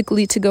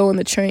specifically to go on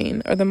the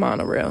train or the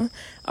monorail.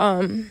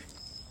 And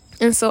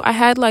so I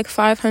had like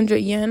 500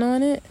 yen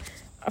on it,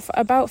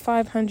 about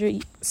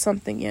 500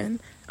 something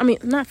yen. I mean,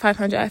 not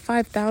 500, I had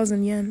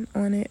 5,000 yen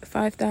on it,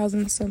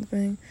 5,000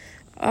 something.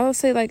 I would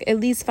say like at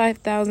least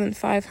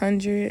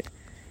 5,500.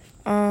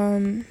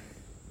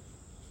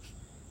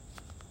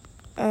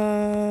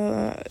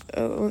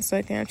 one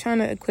second. I'm trying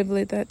to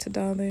equivalent that to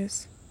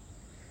dollars.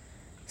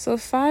 So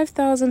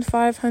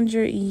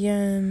 5,500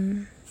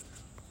 yen.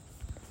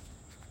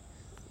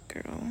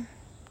 Girl.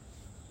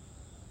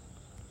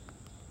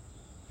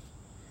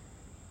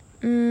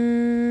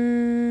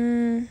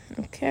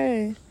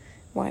 Okay.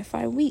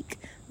 Wi-Fi weak.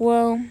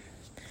 Well,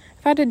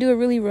 if I had to do a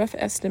really rough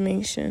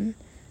estimation,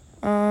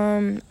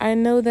 I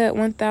know that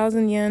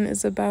 1,000 yen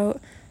is about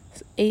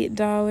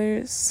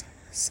 $8.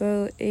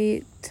 So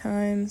 8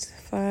 times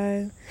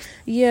 5.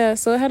 Yeah,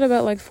 so it had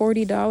about like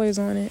 $40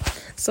 on it.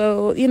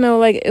 So,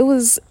 like it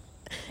was,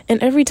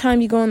 and every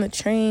time you go on the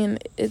train,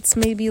 it's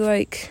maybe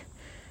like,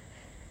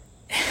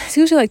 it's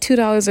usually like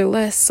 $2 or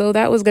less. So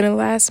that was going to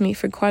last me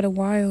for quite a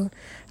while.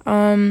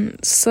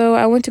 So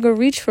I went to go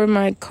reach for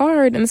my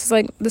card, and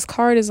this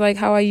card is like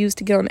how I use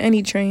to get on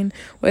any train,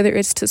 whether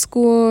it's to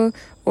school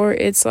or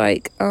it's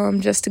like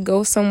just to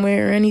go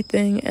somewhere or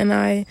anything. And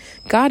I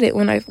got it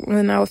when I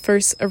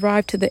first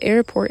arrived to the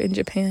airport in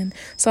Japan.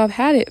 So I've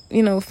had it,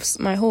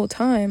 my whole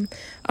time.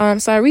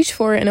 So I reached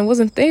for it and it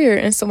wasn't there,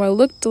 and so I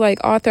looked like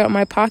all throughout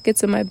my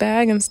pockets and my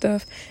bag and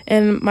stuff,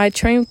 and my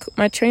train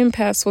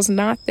pass was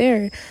not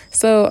there.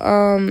 So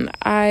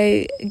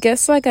I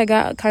guess like I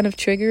got kind of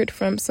triggered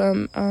from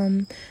some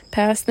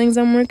past things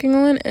I'm working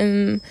on,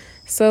 and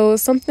so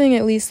something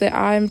at least that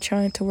I'm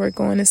trying to work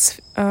on is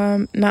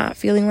not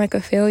feeling like a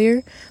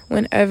failure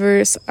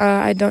whenever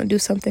I don't do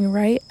something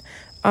right,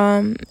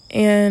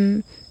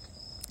 and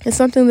it's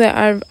something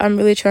that I'm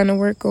really trying to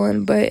work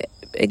on, but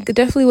it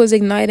definitely was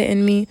ignited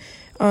in me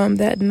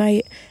that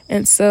night,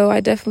 and so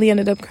I definitely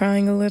ended up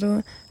crying a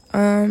little,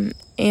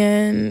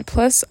 and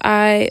plus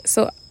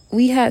since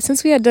we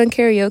had done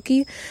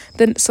karaoke,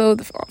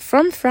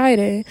 from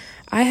Friday,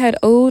 I had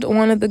owed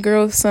one of the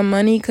girls some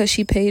money because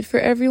she paid for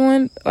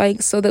everyone,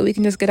 like so that we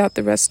can just get out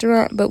the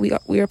restaurant, but we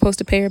were supposed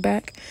to pay her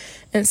back,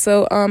 and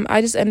so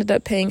I just ended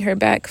up paying her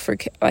back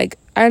I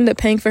ended up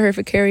paying for her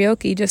for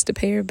karaoke just to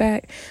pay her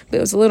back, but it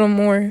was a little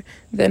more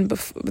than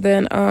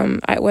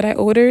what I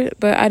owed her,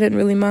 but I didn't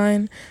really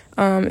mind.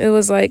 It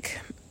was like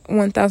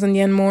 1,000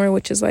 yen more,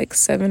 which is like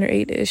 $7 or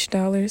 $8-ish.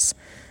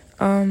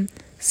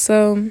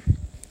 So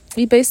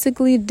we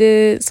basically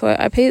so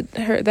I paid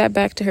that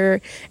back to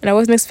her, and I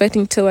wasn't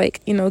expecting to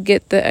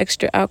get the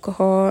extra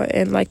alcohol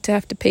and to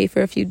have to pay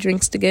for a few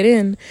drinks to get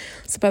in.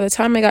 So by the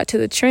time I got to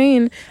the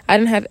train, I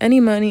didn't have any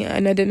money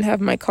and I didn't have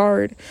my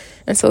card,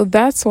 and so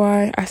that's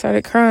why I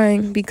started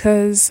crying,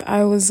 because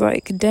I was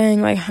like, dang,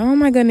 how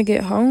am I gonna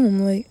get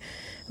home? I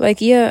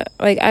was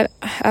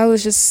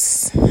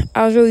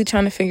really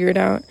trying to figure it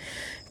out.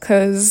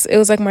 Because it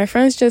was like my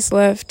friends just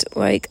left.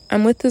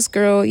 I'm with this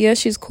girl. Yeah,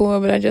 she's cool,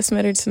 but I just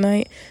met her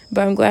tonight.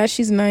 But I'm glad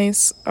she's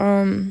nice.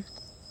 And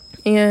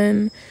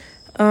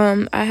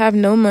I have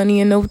no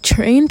money and no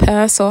train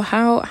pass. So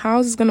how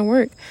is this going to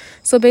work?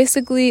 So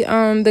basically,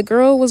 the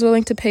girl was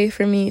willing to pay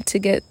for me to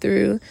get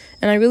through.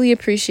 And I really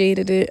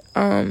appreciated it.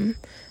 And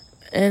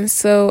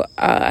so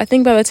I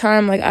think by the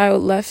time I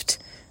left,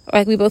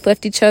 we both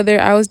left each other,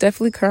 I was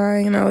definitely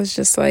crying. And I was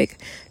just like,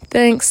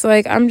 thanks.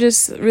 I'm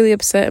just really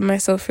upset at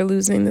myself for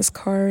losing this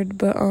card,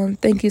 but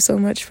thank you so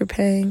much for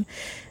paying.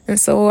 And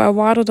so I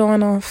waddled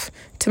on off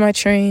to my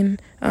train.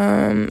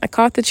 I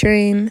caught the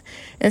train,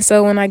 and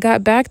so when I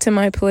got back to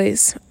my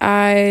place,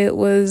 I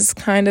was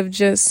kind of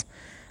just,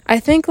 I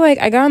think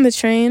I got on the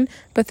train,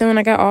 but then when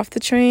I got off the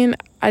train,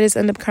 I just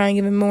ended up crying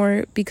even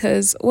more,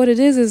 because what it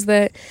is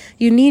that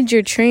you need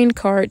your train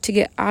card to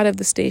get out of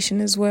the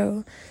station as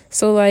well.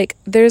 So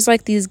there's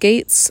these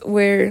gates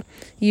where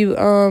you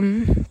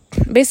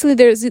basically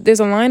there's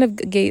a line of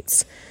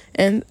gates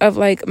and of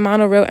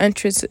monorail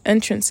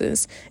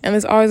entrances, and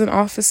there's always an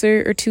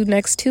officer or two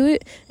next to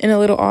it in a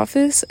little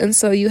office, and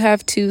so you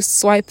have to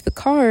swipe the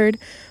card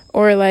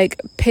or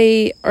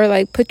pay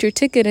or put your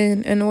ticket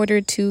in order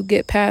to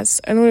get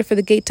past, in order for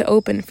the gate to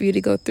open for you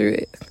to go through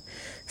it.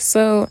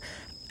 So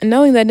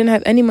knowing that I didn't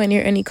have any money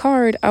or any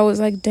card, I was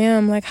like,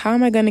 damn, how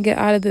am I going to get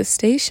out of this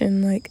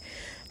station?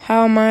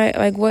 How am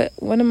I,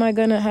 what am I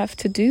going to have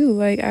to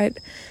do? Am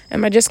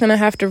I just going to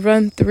have to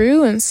run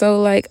through? And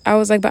so, I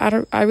was like,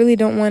 but I really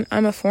don't want,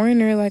 I'm a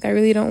foreigner. I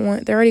really don't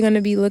want, they're already going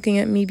to be looking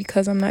at me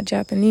because I'm not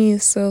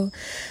Japanese. So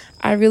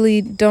I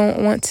really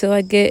don't want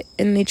to, get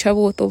in any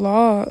trouble with the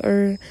law,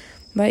 or,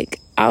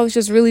 I was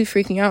just really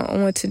freaking out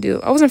on what to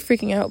do. I wasn't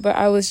freaking out, but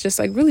I was just,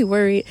 really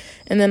worried.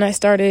 And then I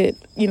started,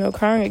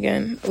 crying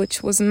again,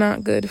 which was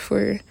not good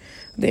for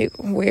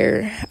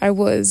where I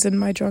was in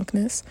my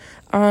drunkenness.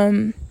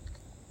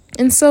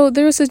 And so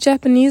there was a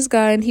Japanese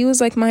guy, and he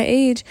was my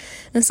age,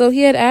 and so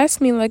he had asked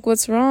me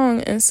what's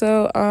wrong. And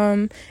so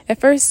at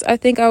first I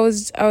think I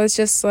was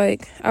just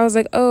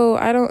oh,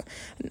 I don't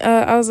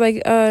I was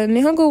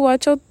Nihongo wa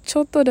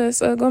chotto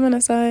desu,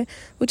 gomenasai,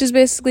 which is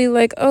basically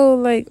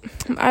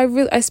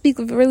I speak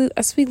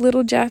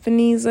little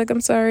Japanese,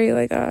 I'm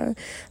sorry,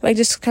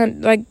 just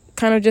kind of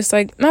just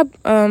not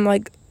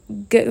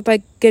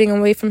getting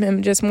away from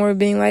him, just more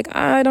being like,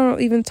 I don't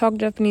even talk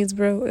Japanese,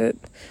 bro,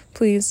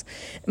 please.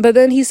 But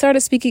then he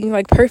started speaking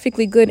like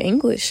perfectly good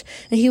English,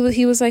 and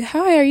he was like,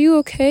 hi, are you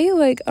okay?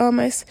 Like,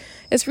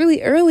 it's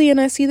really early and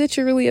I see that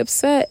you're really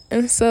upset.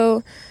 And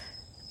so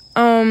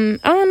I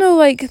don't know,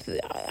 like,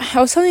 I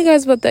was telling you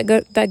guys about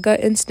that gut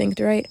instinct,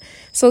 right?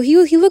 So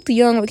he looked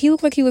young, like he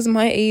looked like he was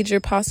my age or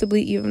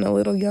possibly even a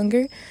little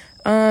younger.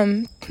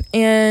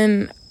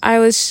 And I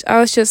was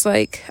just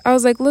like, I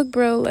was like, look,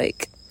 bro,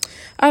 like,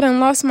 I done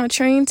lost my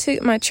train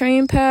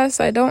pass.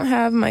 I don't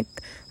have my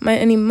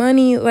any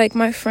money. Like,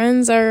 my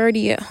friends are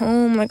already at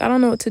home. Like, I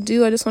don't know what to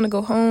do. I just want to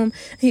go home.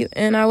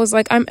 And I was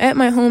like, I'm at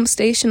my home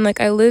station.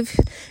 Like, I live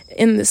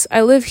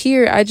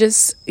here. I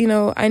just,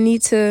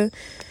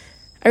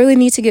 I really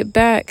need to get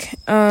back.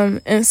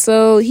 And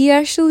so he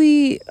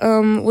actually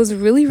was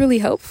really, really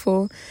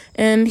helpful.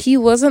 And he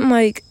wasn't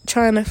like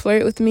trying to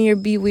flirt with me or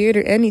be weird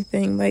or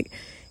anything. Like,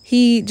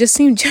 he just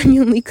seemed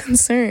genuinely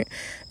concerned.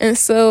 And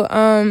so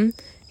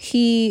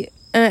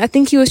I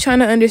think he was trying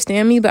to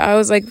understand me, but I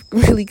was like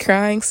really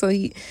crying. So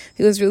he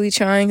was really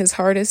trying his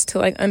hardest to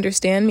like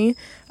understand me.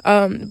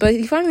 But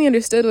he finally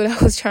understood what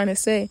I was trying to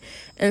say.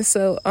 And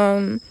so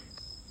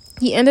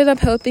he ended up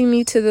helping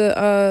me to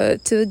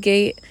the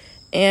gate.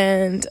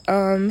 And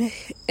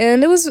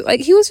it was like,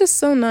 he was just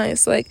so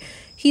nice. Like,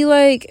 he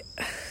like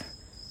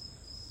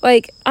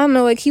I don't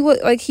know, like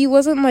he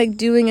wasn't like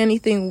doing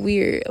anything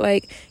weird.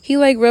 Like, he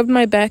like rubbed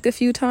my back a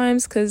few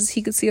times because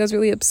he could see I was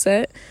really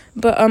upset.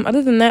 But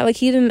other than that, like,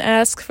 he didn't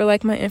ask for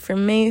like my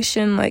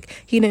information. Like,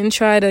 he didn't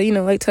try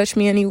to like touch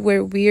me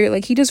anywhere weird.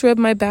 Like, he just rubbed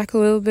my back a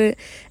little bit.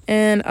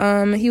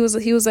 And he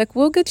was like,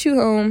 we'll get you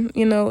home,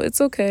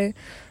 it's okay.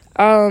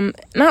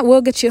 Not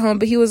we'll get you home,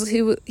 but he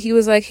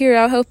was like, here,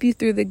 I'll help you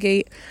through the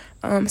gate.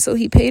 So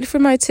he paid for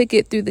my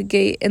ticket through the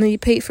gate, and then he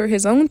paid for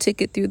his own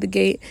ticket through the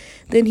gate.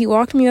 Then he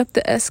walked me up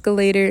the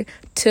escalator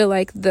to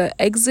like the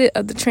exit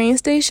of the train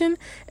station,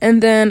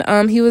 and then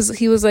he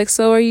was like,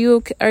 so are you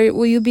okay?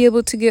 Will you be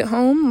able to get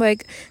home?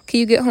 Like, can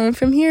you get home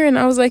from here? And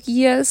I was like,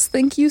 yes,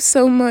 thank you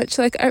so much.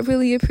 Like, I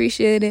really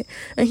appreciate it.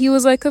 And he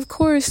was like, of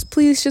course,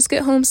 please just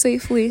get home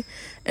safely.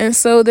 And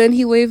so then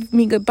he waved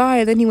me goodbye,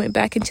 and then he went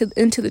back into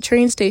the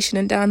train station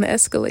and down the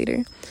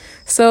escalator.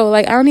 So,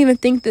 like, I don't even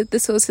think that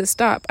this was his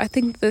stop. I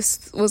think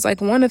this was,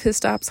 like, one of his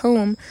stops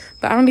home,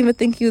 but I don't even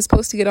think he was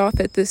supposed to get off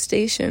at this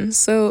station.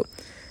 So,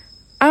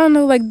 I don't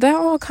know, like, that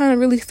all kind of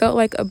really felt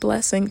like a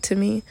blessing to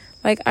me.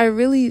 Like, I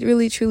really,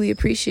 really, truly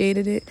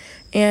appreciated it.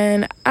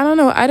 And I don't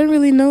know, I didn't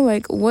really know,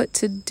 like, what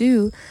to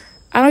do.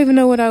 I don't even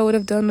know what I would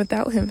have done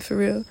without him, for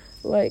real.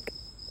 Like,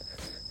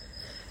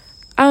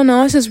 I don't know,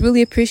 I was just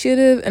really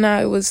appreciative, and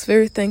I was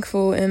very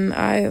thankful, and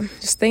I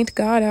just thanked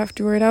God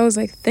afterward. I was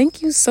like,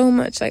 thank you so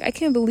much. Like, I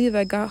can't believe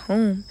I got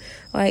home.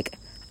 Like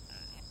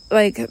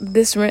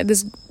this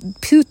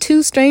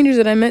two strangers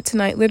that I met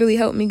tonight literally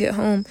helped me get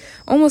home,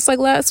 almost like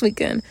last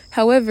weekend.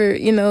 However,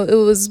 it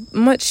was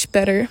much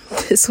better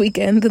this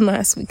weekend than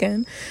last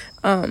weekend.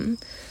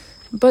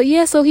 But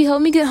yeah, so he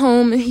helped me get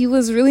home, and he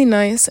was really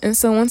nice. And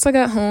so once I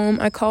got home,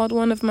 I called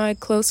one of my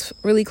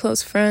really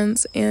close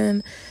friends,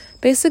 and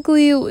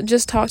basically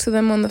just talked to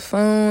them on the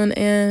phone,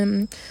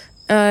 and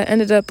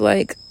ended up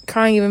like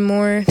crying even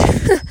more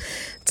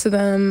to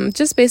them,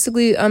 just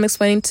basically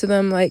explaining to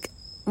them like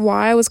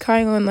why I was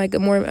crying on like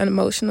an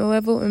emotional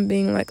level, and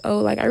being like, oh,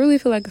 like, I really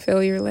feel like a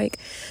failure. Like,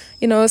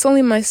 it's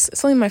only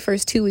my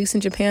first 2 weeks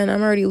in Japan.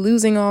 I'm already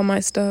losing all my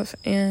stuff,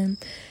 and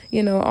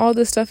all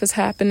this stuff is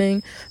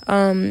happening.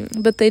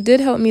 But they did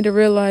help me to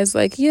realize,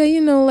 like, yeah,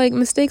 like,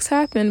 mistakes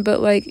happen,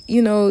 but like,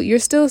 you're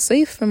still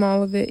safe from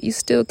all of it. You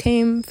still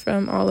came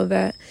from all of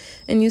that,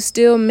 and you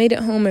still made it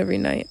home every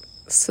night.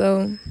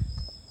 So,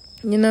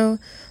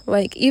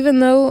 like, even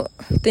though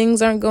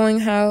things aren't going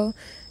how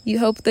you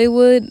hoped they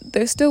would,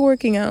 they're still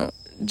working out,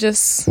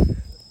 just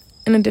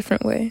in a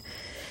different way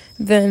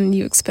than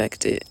you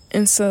expected.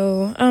 And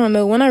so, I don't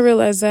know, when I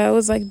realized that, I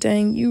was like,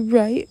 dang, you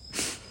right.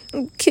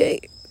 Okay.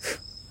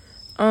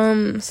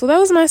 So that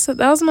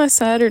was my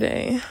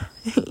Saturday.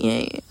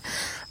 Yay.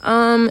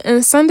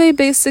 And Sunday,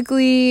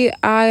 basically,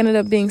 I ended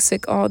up being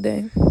sick all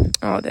day.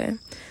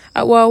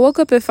 I woke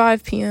up at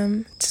 5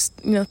 p.m. just,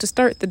 to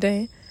start the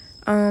day.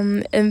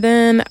 And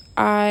then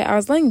I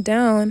was laying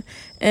down,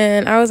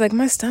 and I was like,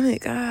 my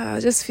stomach,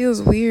 it just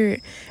feels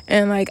weird.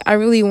 And like, I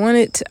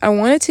wanted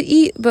to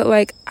eat, but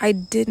like, I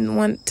didn't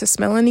want to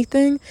smell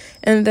anything.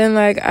 And then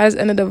like, I just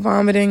ended up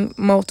vomiting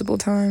multiple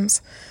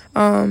times,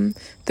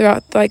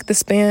 throughout like the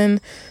span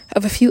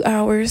of a few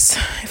hours.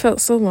 It felt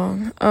so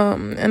long.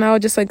 And I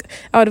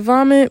would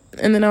vomit,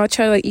 and then I would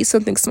try to like eat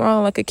something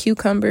small, like a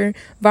cucumber,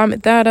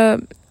 vomit that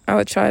up. I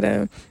would try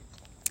to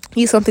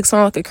eat something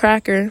small, like a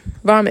cracker,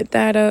 vomit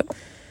that up.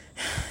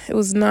 It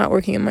was not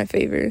working in my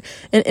favor.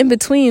 And in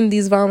between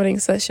these vomiting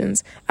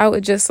sessions, I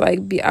would just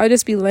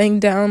be laying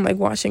down, like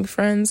watching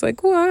Friends,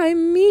 like, why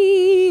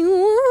me?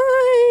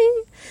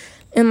 Why?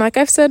 And like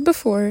I've said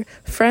before,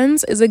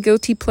 Friends is a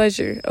guilty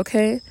pleasure,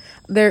 okay?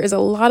 There is a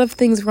lot of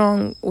things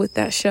wrong with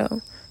that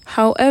show.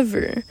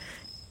 However,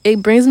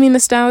 it brings me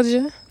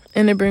nostalgia,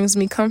 and it brings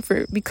me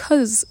comfort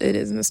because it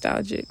is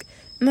nostalgic.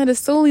 And that is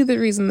solely the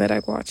reason that I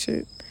watch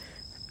it.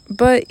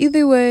 But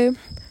either way,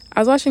 I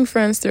was watching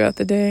Friends throughout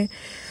the day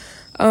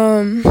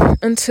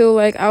until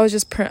like I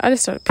just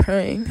started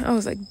praying. I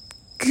was like,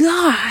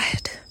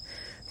 God,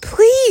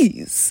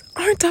 please,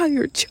 aren't I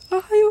your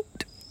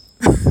child?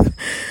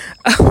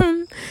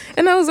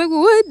 And I was like,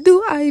 what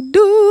do I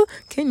do?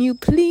 Can you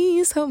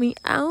please help me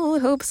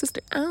out? Help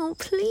sister out,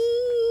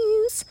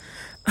 please.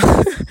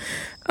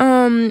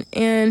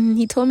 And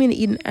he told me to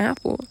eat an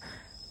apple.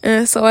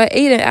 And so I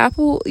ate an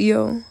apple.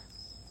 Yo,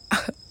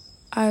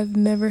 I've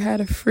never had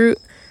a fruit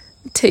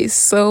taste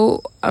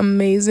so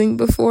amazing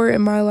before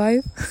in my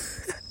life.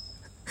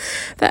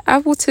 That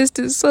apple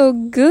tasted so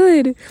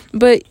good.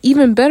 But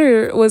even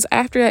better was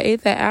after I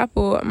ate that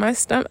apple, my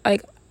stomach,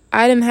 like,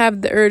 I didn't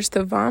have the urge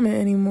to vomit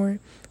anymore.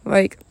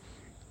 Like,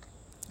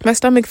 my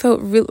stomach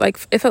felt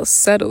it felt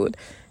settled.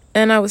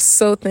 And I was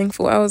so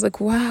thankful. I was like,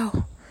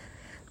 wow,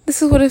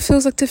 this is what it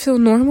feels like to feel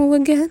normal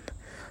again.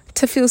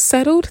 To feel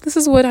settled. This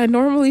is what I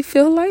normally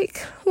feel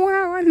like.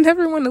 Wow, I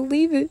never want to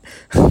leave it.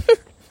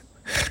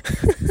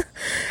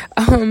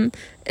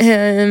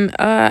 And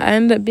I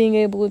ended up being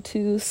able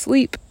to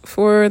sleep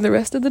for the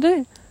rest of the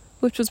day,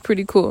 which was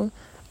pretty cool.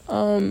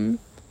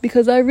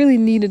 Because I really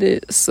needed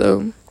it.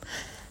 So,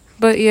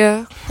 but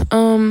yeah,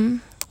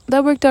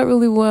 that worked out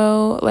really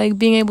well. Like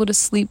being able to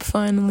sleep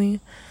finally,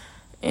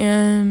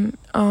 and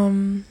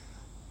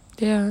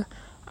yeah,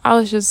 I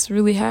was just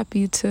really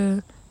happy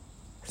to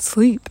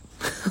sleep.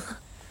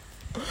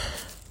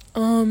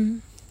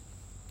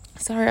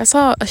 Sorry, I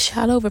saw a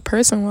shadow of a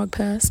person walk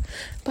past,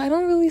 but I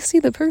don't really see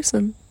the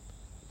person.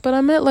 But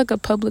I'm at like a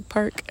public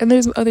park and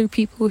there's other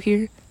people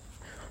here,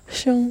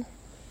 so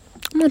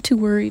I'm not too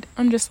worried.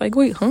 I'm just like,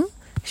 wait, huh?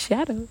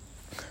 Shadow.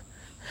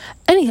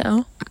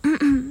 Anyhow,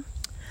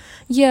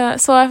 yeah,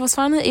 so I was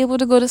finally able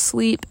to go to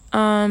sleep.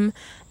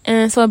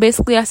 And so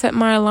basically I set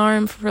my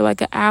alarm for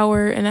like an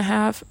hour and a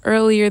half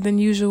earlier than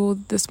usual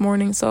this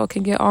morning so I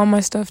can get all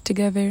my stuff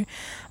together,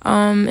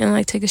 and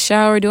like take a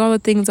shower, do all the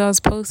things I was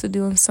supposed to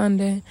do on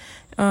Sunday,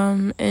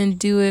 and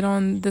do it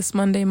on this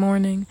Monday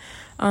morning.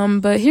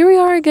 But here we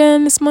are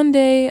again, this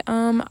Monday.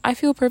 I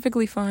feel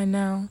perfectly fine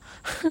now.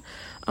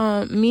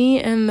 Me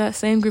and that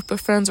same group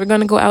of friends, we're going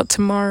to go out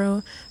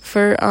tomorrow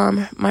for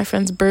my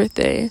friend's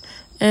birthday.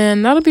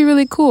 And that'll be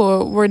really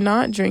cool. We're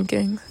not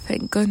drinking,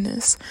 thank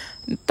goodness.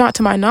 Not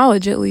to my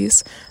knowledge, at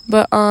least.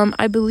 But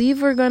I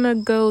believe we're gonna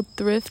go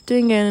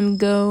thrifting and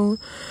go...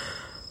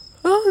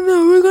 Oh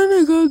no, we're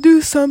gonna go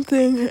do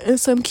something in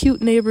some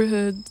cute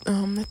neighborhood.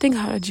 I think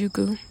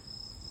Harajuku.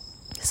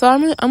 So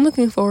I'm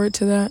looking forward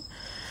to that.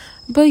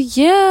 But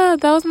yeah,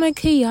 that was my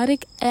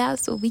chaotic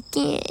ass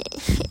weekend.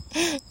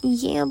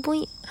 Yeah,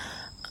 boy.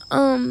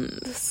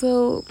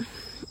 So...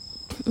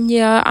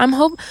 yeah,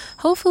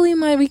 hopefully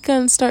my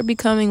weekends start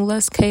becoming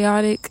less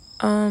chaotic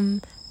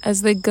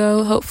as they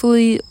go.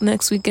 Hopefully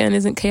next weekend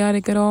isn't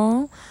chaotic at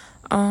all.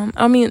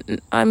 I mean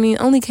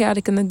only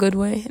chaotic in the good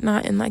way,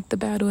 not in like the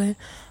bad way.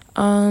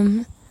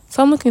 So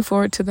I'm looking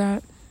forward to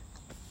that.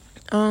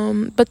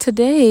 But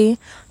today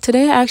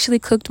I actually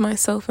cooked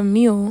myself a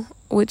meal,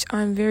 which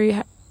I'm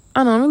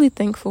I'm really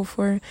thankful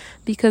for,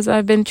 because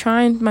I've been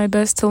trying my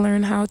best to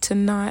learn how to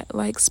not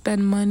like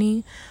spend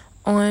money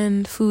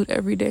on food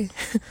every day.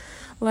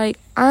 Like,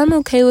 I'm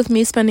okay with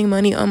me spending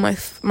money on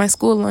my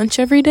school lunch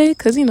every day,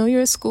 because, you know,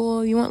 you're at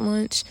school, you want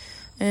lunch,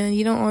 and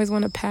you don't always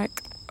want to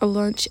pack a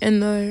lunch,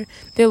 and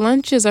their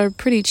lunches are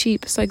pretty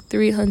cheap. It's like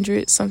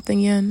 300 something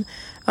yen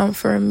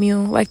for a meal.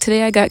 Like,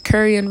 today I got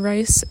curry and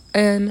rice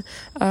and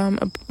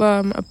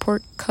a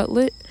pork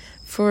cutlet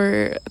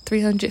for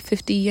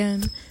 350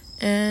 yen,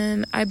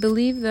 and I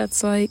believe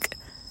that's like,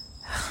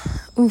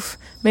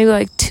 maybe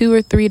like $2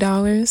 or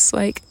 $3.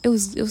 Like, it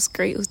was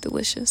great, it was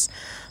delicious.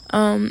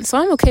 So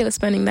I'm okay with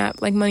spending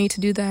that, like, money to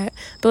do that.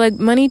 But, like,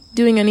 money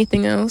doing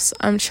anything else,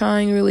 I'm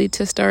trying really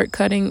to start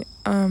cutting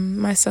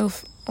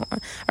myself,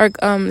 or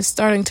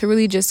starting to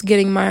really just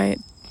getting my,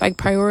 like,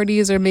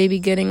 priorities, or maybe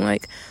getting,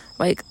 like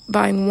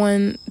buying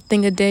one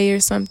thing a day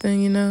or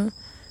something, you know?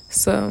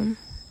 So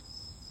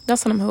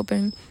that's what I'm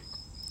hoping.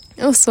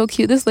 It was so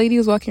cute. This lady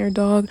was walking her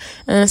dog,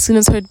 and as soon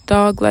as her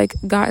dog, like,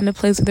 got in a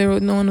place where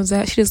no one was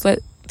at, she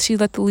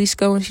let the leash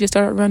go, and she just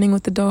started running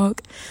with the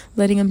dog,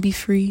 letting him be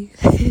free.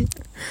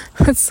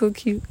 That's so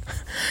cute.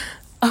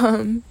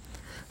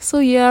 So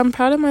yeah, I'm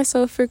proud of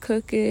myself for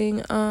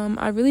cooking.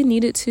 I really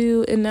needed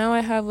to, and now I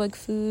have like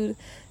food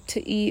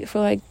to eat for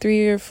like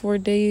 3 or 4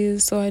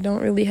 days, so I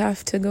don't really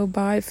have to go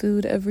buy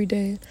food every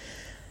day.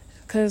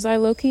 Because I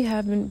low-key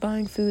have been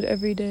buying food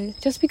every day.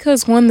 Just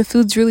because, one, the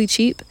food's really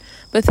cheap,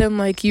 but then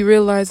like you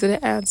realize that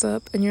it adds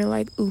up, and you're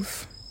like,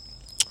 oof.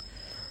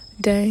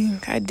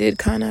 Dang, I did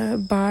kind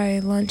of buy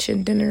lunch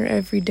and dinner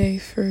every day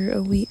for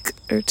a week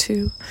or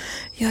two.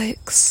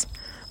 Yikes.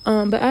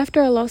 But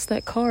after I lost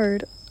that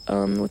card,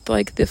 with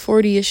like the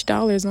 $40-ish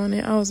on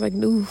it, I was like,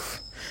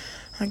 oof,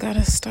 I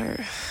gotta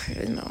start,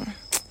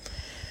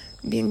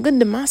 being good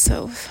to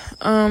myself.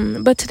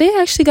 But today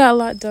I actually got a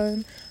lot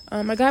done.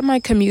 I got my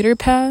commuter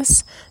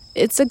pass.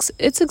 It's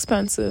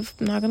expensive,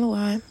 I'm not gonna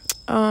lie.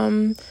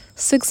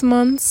 6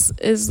 months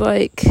is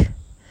like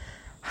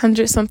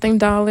 $100 something,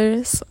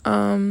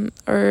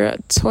 or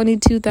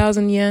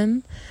 22,000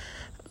 yen.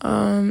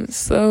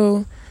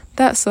 So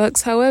that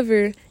sucks.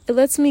 However, it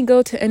lets me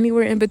go to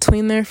anywhere in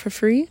between there for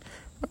free.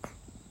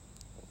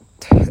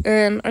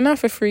 And or not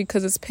for free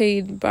because it's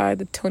paid by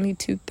the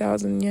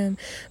 22,000 yen,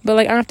 but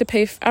like I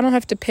don't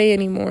have to pay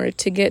anymore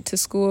to get to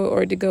school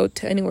or to go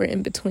to anywhere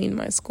in between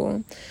my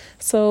school.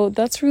 So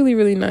that's really,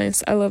 really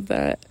nice. I love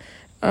that.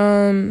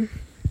 And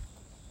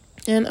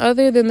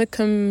other than the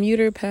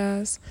commuter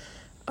pass,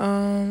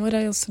 what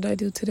else did I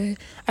do today?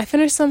 I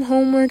finished some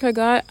homework.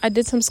 I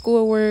did some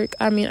schoolwork.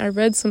 I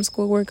read some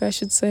schoolwork, I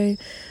should say.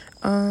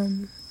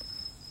 And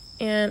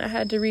I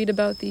had to read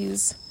about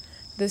this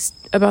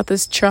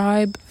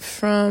tribe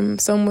from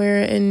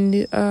somewhere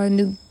in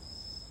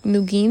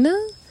New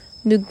Guinea.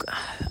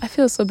 I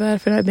feel so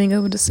bad for not being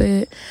able to say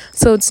it.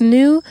 So it's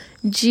New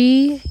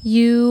Guinea,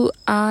 New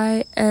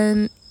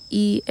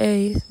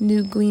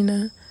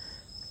Guinea.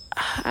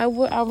 I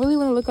really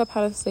want to look up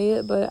how to say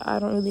it, but I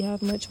don't really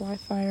have much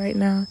Wi-Fi right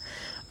now.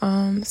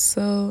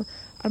 So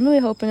I'm really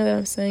hoping that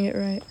I'm saying it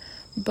right.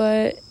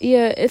 But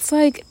yeah, it's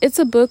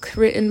a book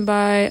written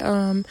by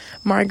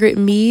Margaret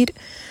Mead.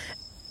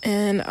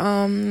 And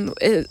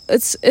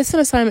it's an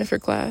assignment for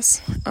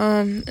class,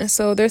 and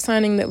so they're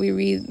assigning that we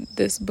read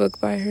this book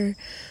by her,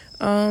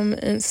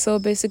 and so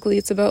basically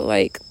it's about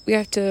like we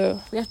have to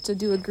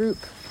do a group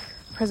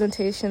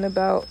presentation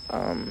about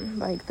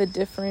like the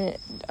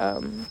different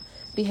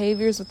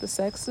behaviors with the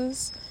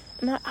sexes.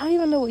 And I don't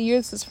even know what year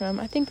this is from.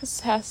 I think this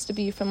has to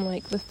be from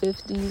like the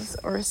 50s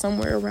or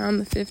somewhere around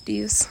the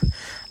 50s.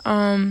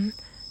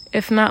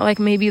 If not like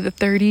maybe the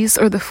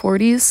 30s or the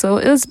 40s. So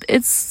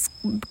it's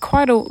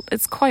quite old.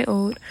 It's quite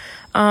old.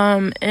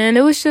 And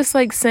it was just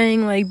like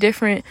saying like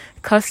different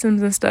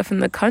customs and stuff in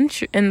the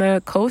country, in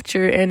the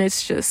culture, and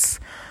it's just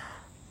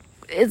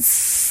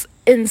it's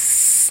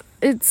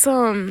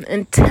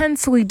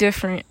intensely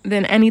different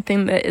than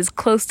anything that is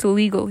close to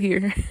legal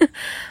here.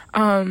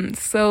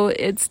 So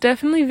it's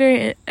definitely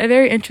a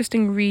very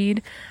interesting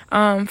read.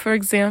 For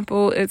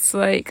example, it's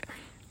like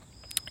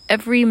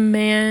every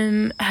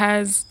man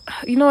has,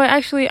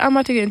 actually, I'm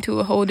about to get into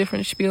a whole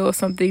different spiel of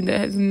something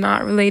that is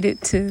not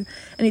related to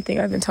anything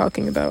I've been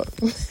talking about.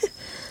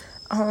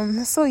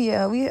 So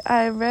yeah,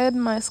 I read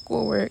my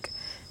schoolwork,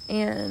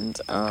 and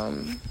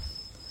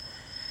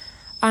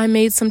I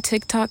made some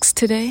TikToks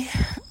today,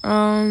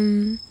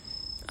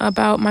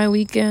 about my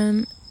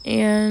weekend,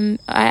 and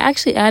I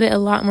actually added a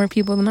lot more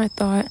people than I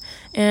thought.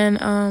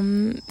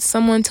 And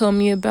someone told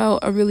me about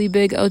a really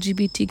big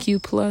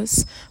LGBTQ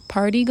plus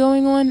party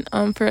going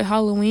on for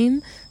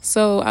Halloween.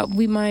 So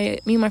me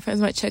and my friends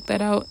might check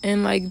that out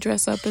and like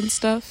dress up and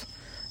stuff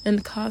in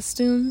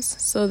costumes.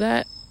 So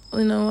that,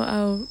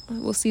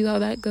 we'll see how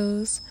that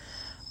goes.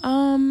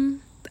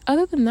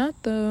 Other than that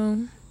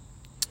though,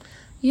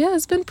 yeah,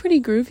 it's been pretty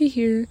groovy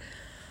here.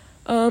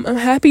 I'm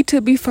happy to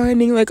be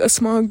finding like a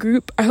small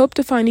group. I hope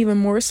to find even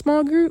more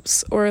small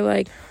groups, or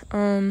like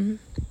I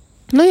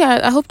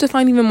hope to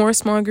find even more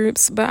small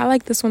groups, but I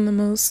like this one the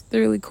most.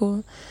 They're really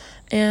cool.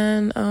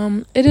 And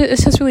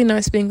it's just really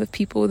nice being with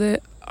people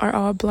that are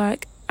all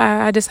black.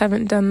 I just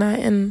haven't done that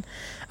in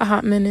a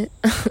hot minute.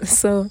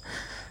 So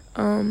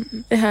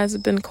it has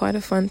been quite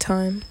a fun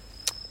time.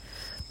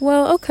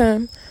 Well,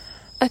 okay.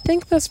 I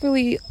think that's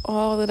really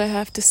all that I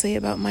have to say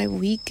about my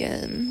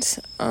weekend.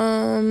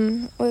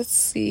 Let's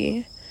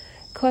see.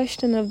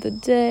 Question of the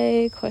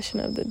day.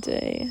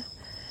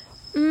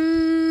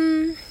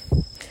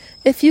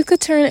 If you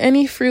could turn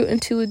any fruit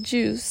into a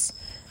juice,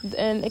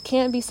 and it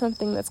can't be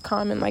something that's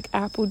common like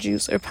apple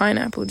juice or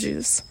pineapple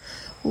juice,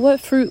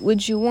 what fruit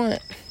would you want?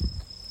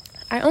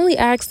 I only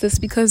ask this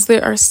because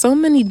there are so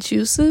many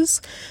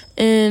juices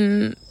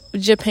in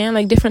Japan,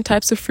 like different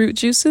types of fruit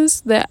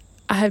juices that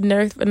I have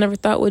never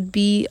thought would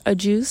be a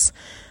juice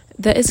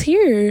that is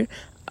here.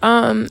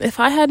 If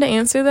I had to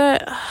answer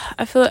that,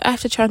 I feel like I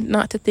have to try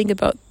not to think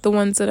about the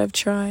ones that I've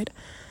tried.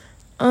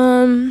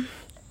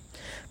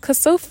 Cause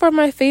so far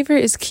my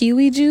favorite is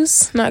kiwi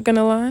juice, not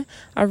gonna lie.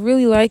 I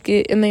really like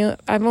it, and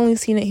I've only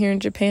seen it here in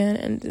Japan,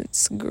 and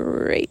it's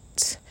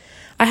great.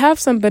 I have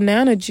some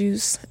banana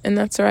juice, and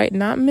that's right,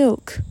 not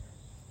milk,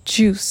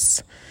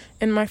 juice,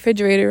 in my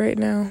refrigerator right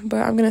now,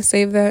 but I'm gonna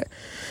save that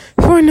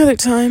for another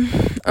time.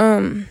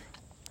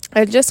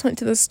 I just went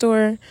to the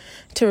store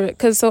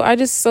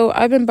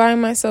I've been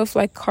buying myself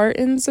like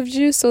cartons of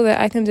juice so that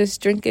I can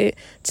just drink it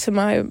to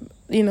my,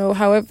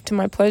 to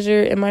my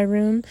pleasure in my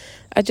room.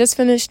 I just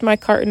finished my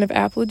carton of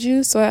apple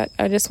juice, so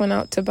I just went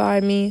out to buy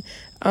me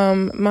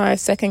my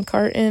second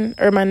carton,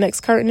 or my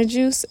next carton of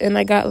juice, and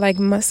I got like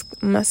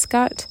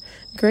muscat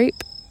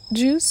grape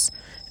juice.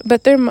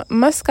 But their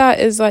muscat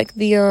is like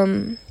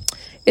the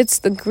it's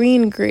the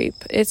green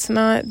grape. It's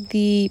not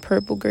the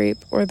purple grape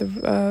or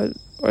the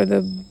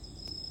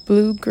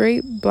blue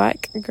grape,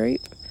 black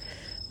grape.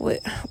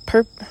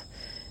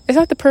 It's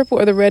not the purple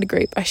or the red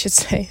grape, I should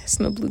say. It's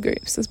no blue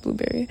grapes, it's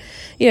blueberry.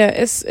 Yeah,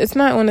 it's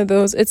not one of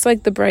those. It's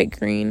like the bright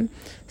green.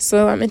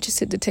 So I'm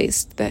interested to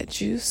taste that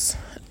juice.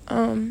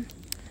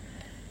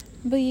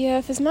 But yeah,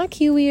 if it's not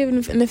kiwi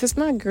and if it's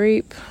not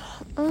grape,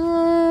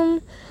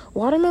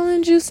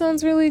 watermelon juice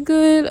sounds really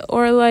good.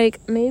 Or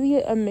like maybe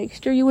a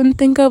mixture you wouldn't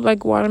think of,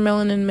 like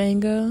watermelon and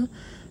mango.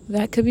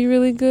 That could be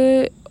really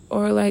good.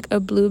 Or like a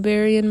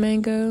blueberry and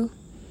mango.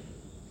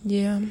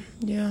 Yeah.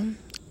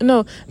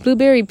 No,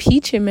 blueberry,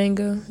 peach, and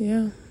mango.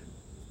 Yeah,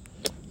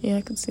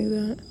 I could see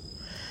that.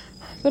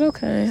 But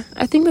okay,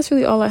 I think that's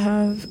really all I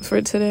have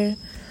for today.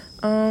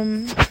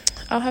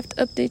 I'll have to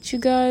update you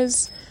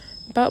guys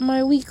about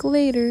my week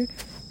later,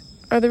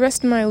 or the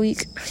rest of my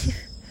week.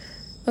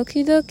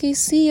 Okie dokie,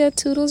 see ya,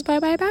 toodles, bye.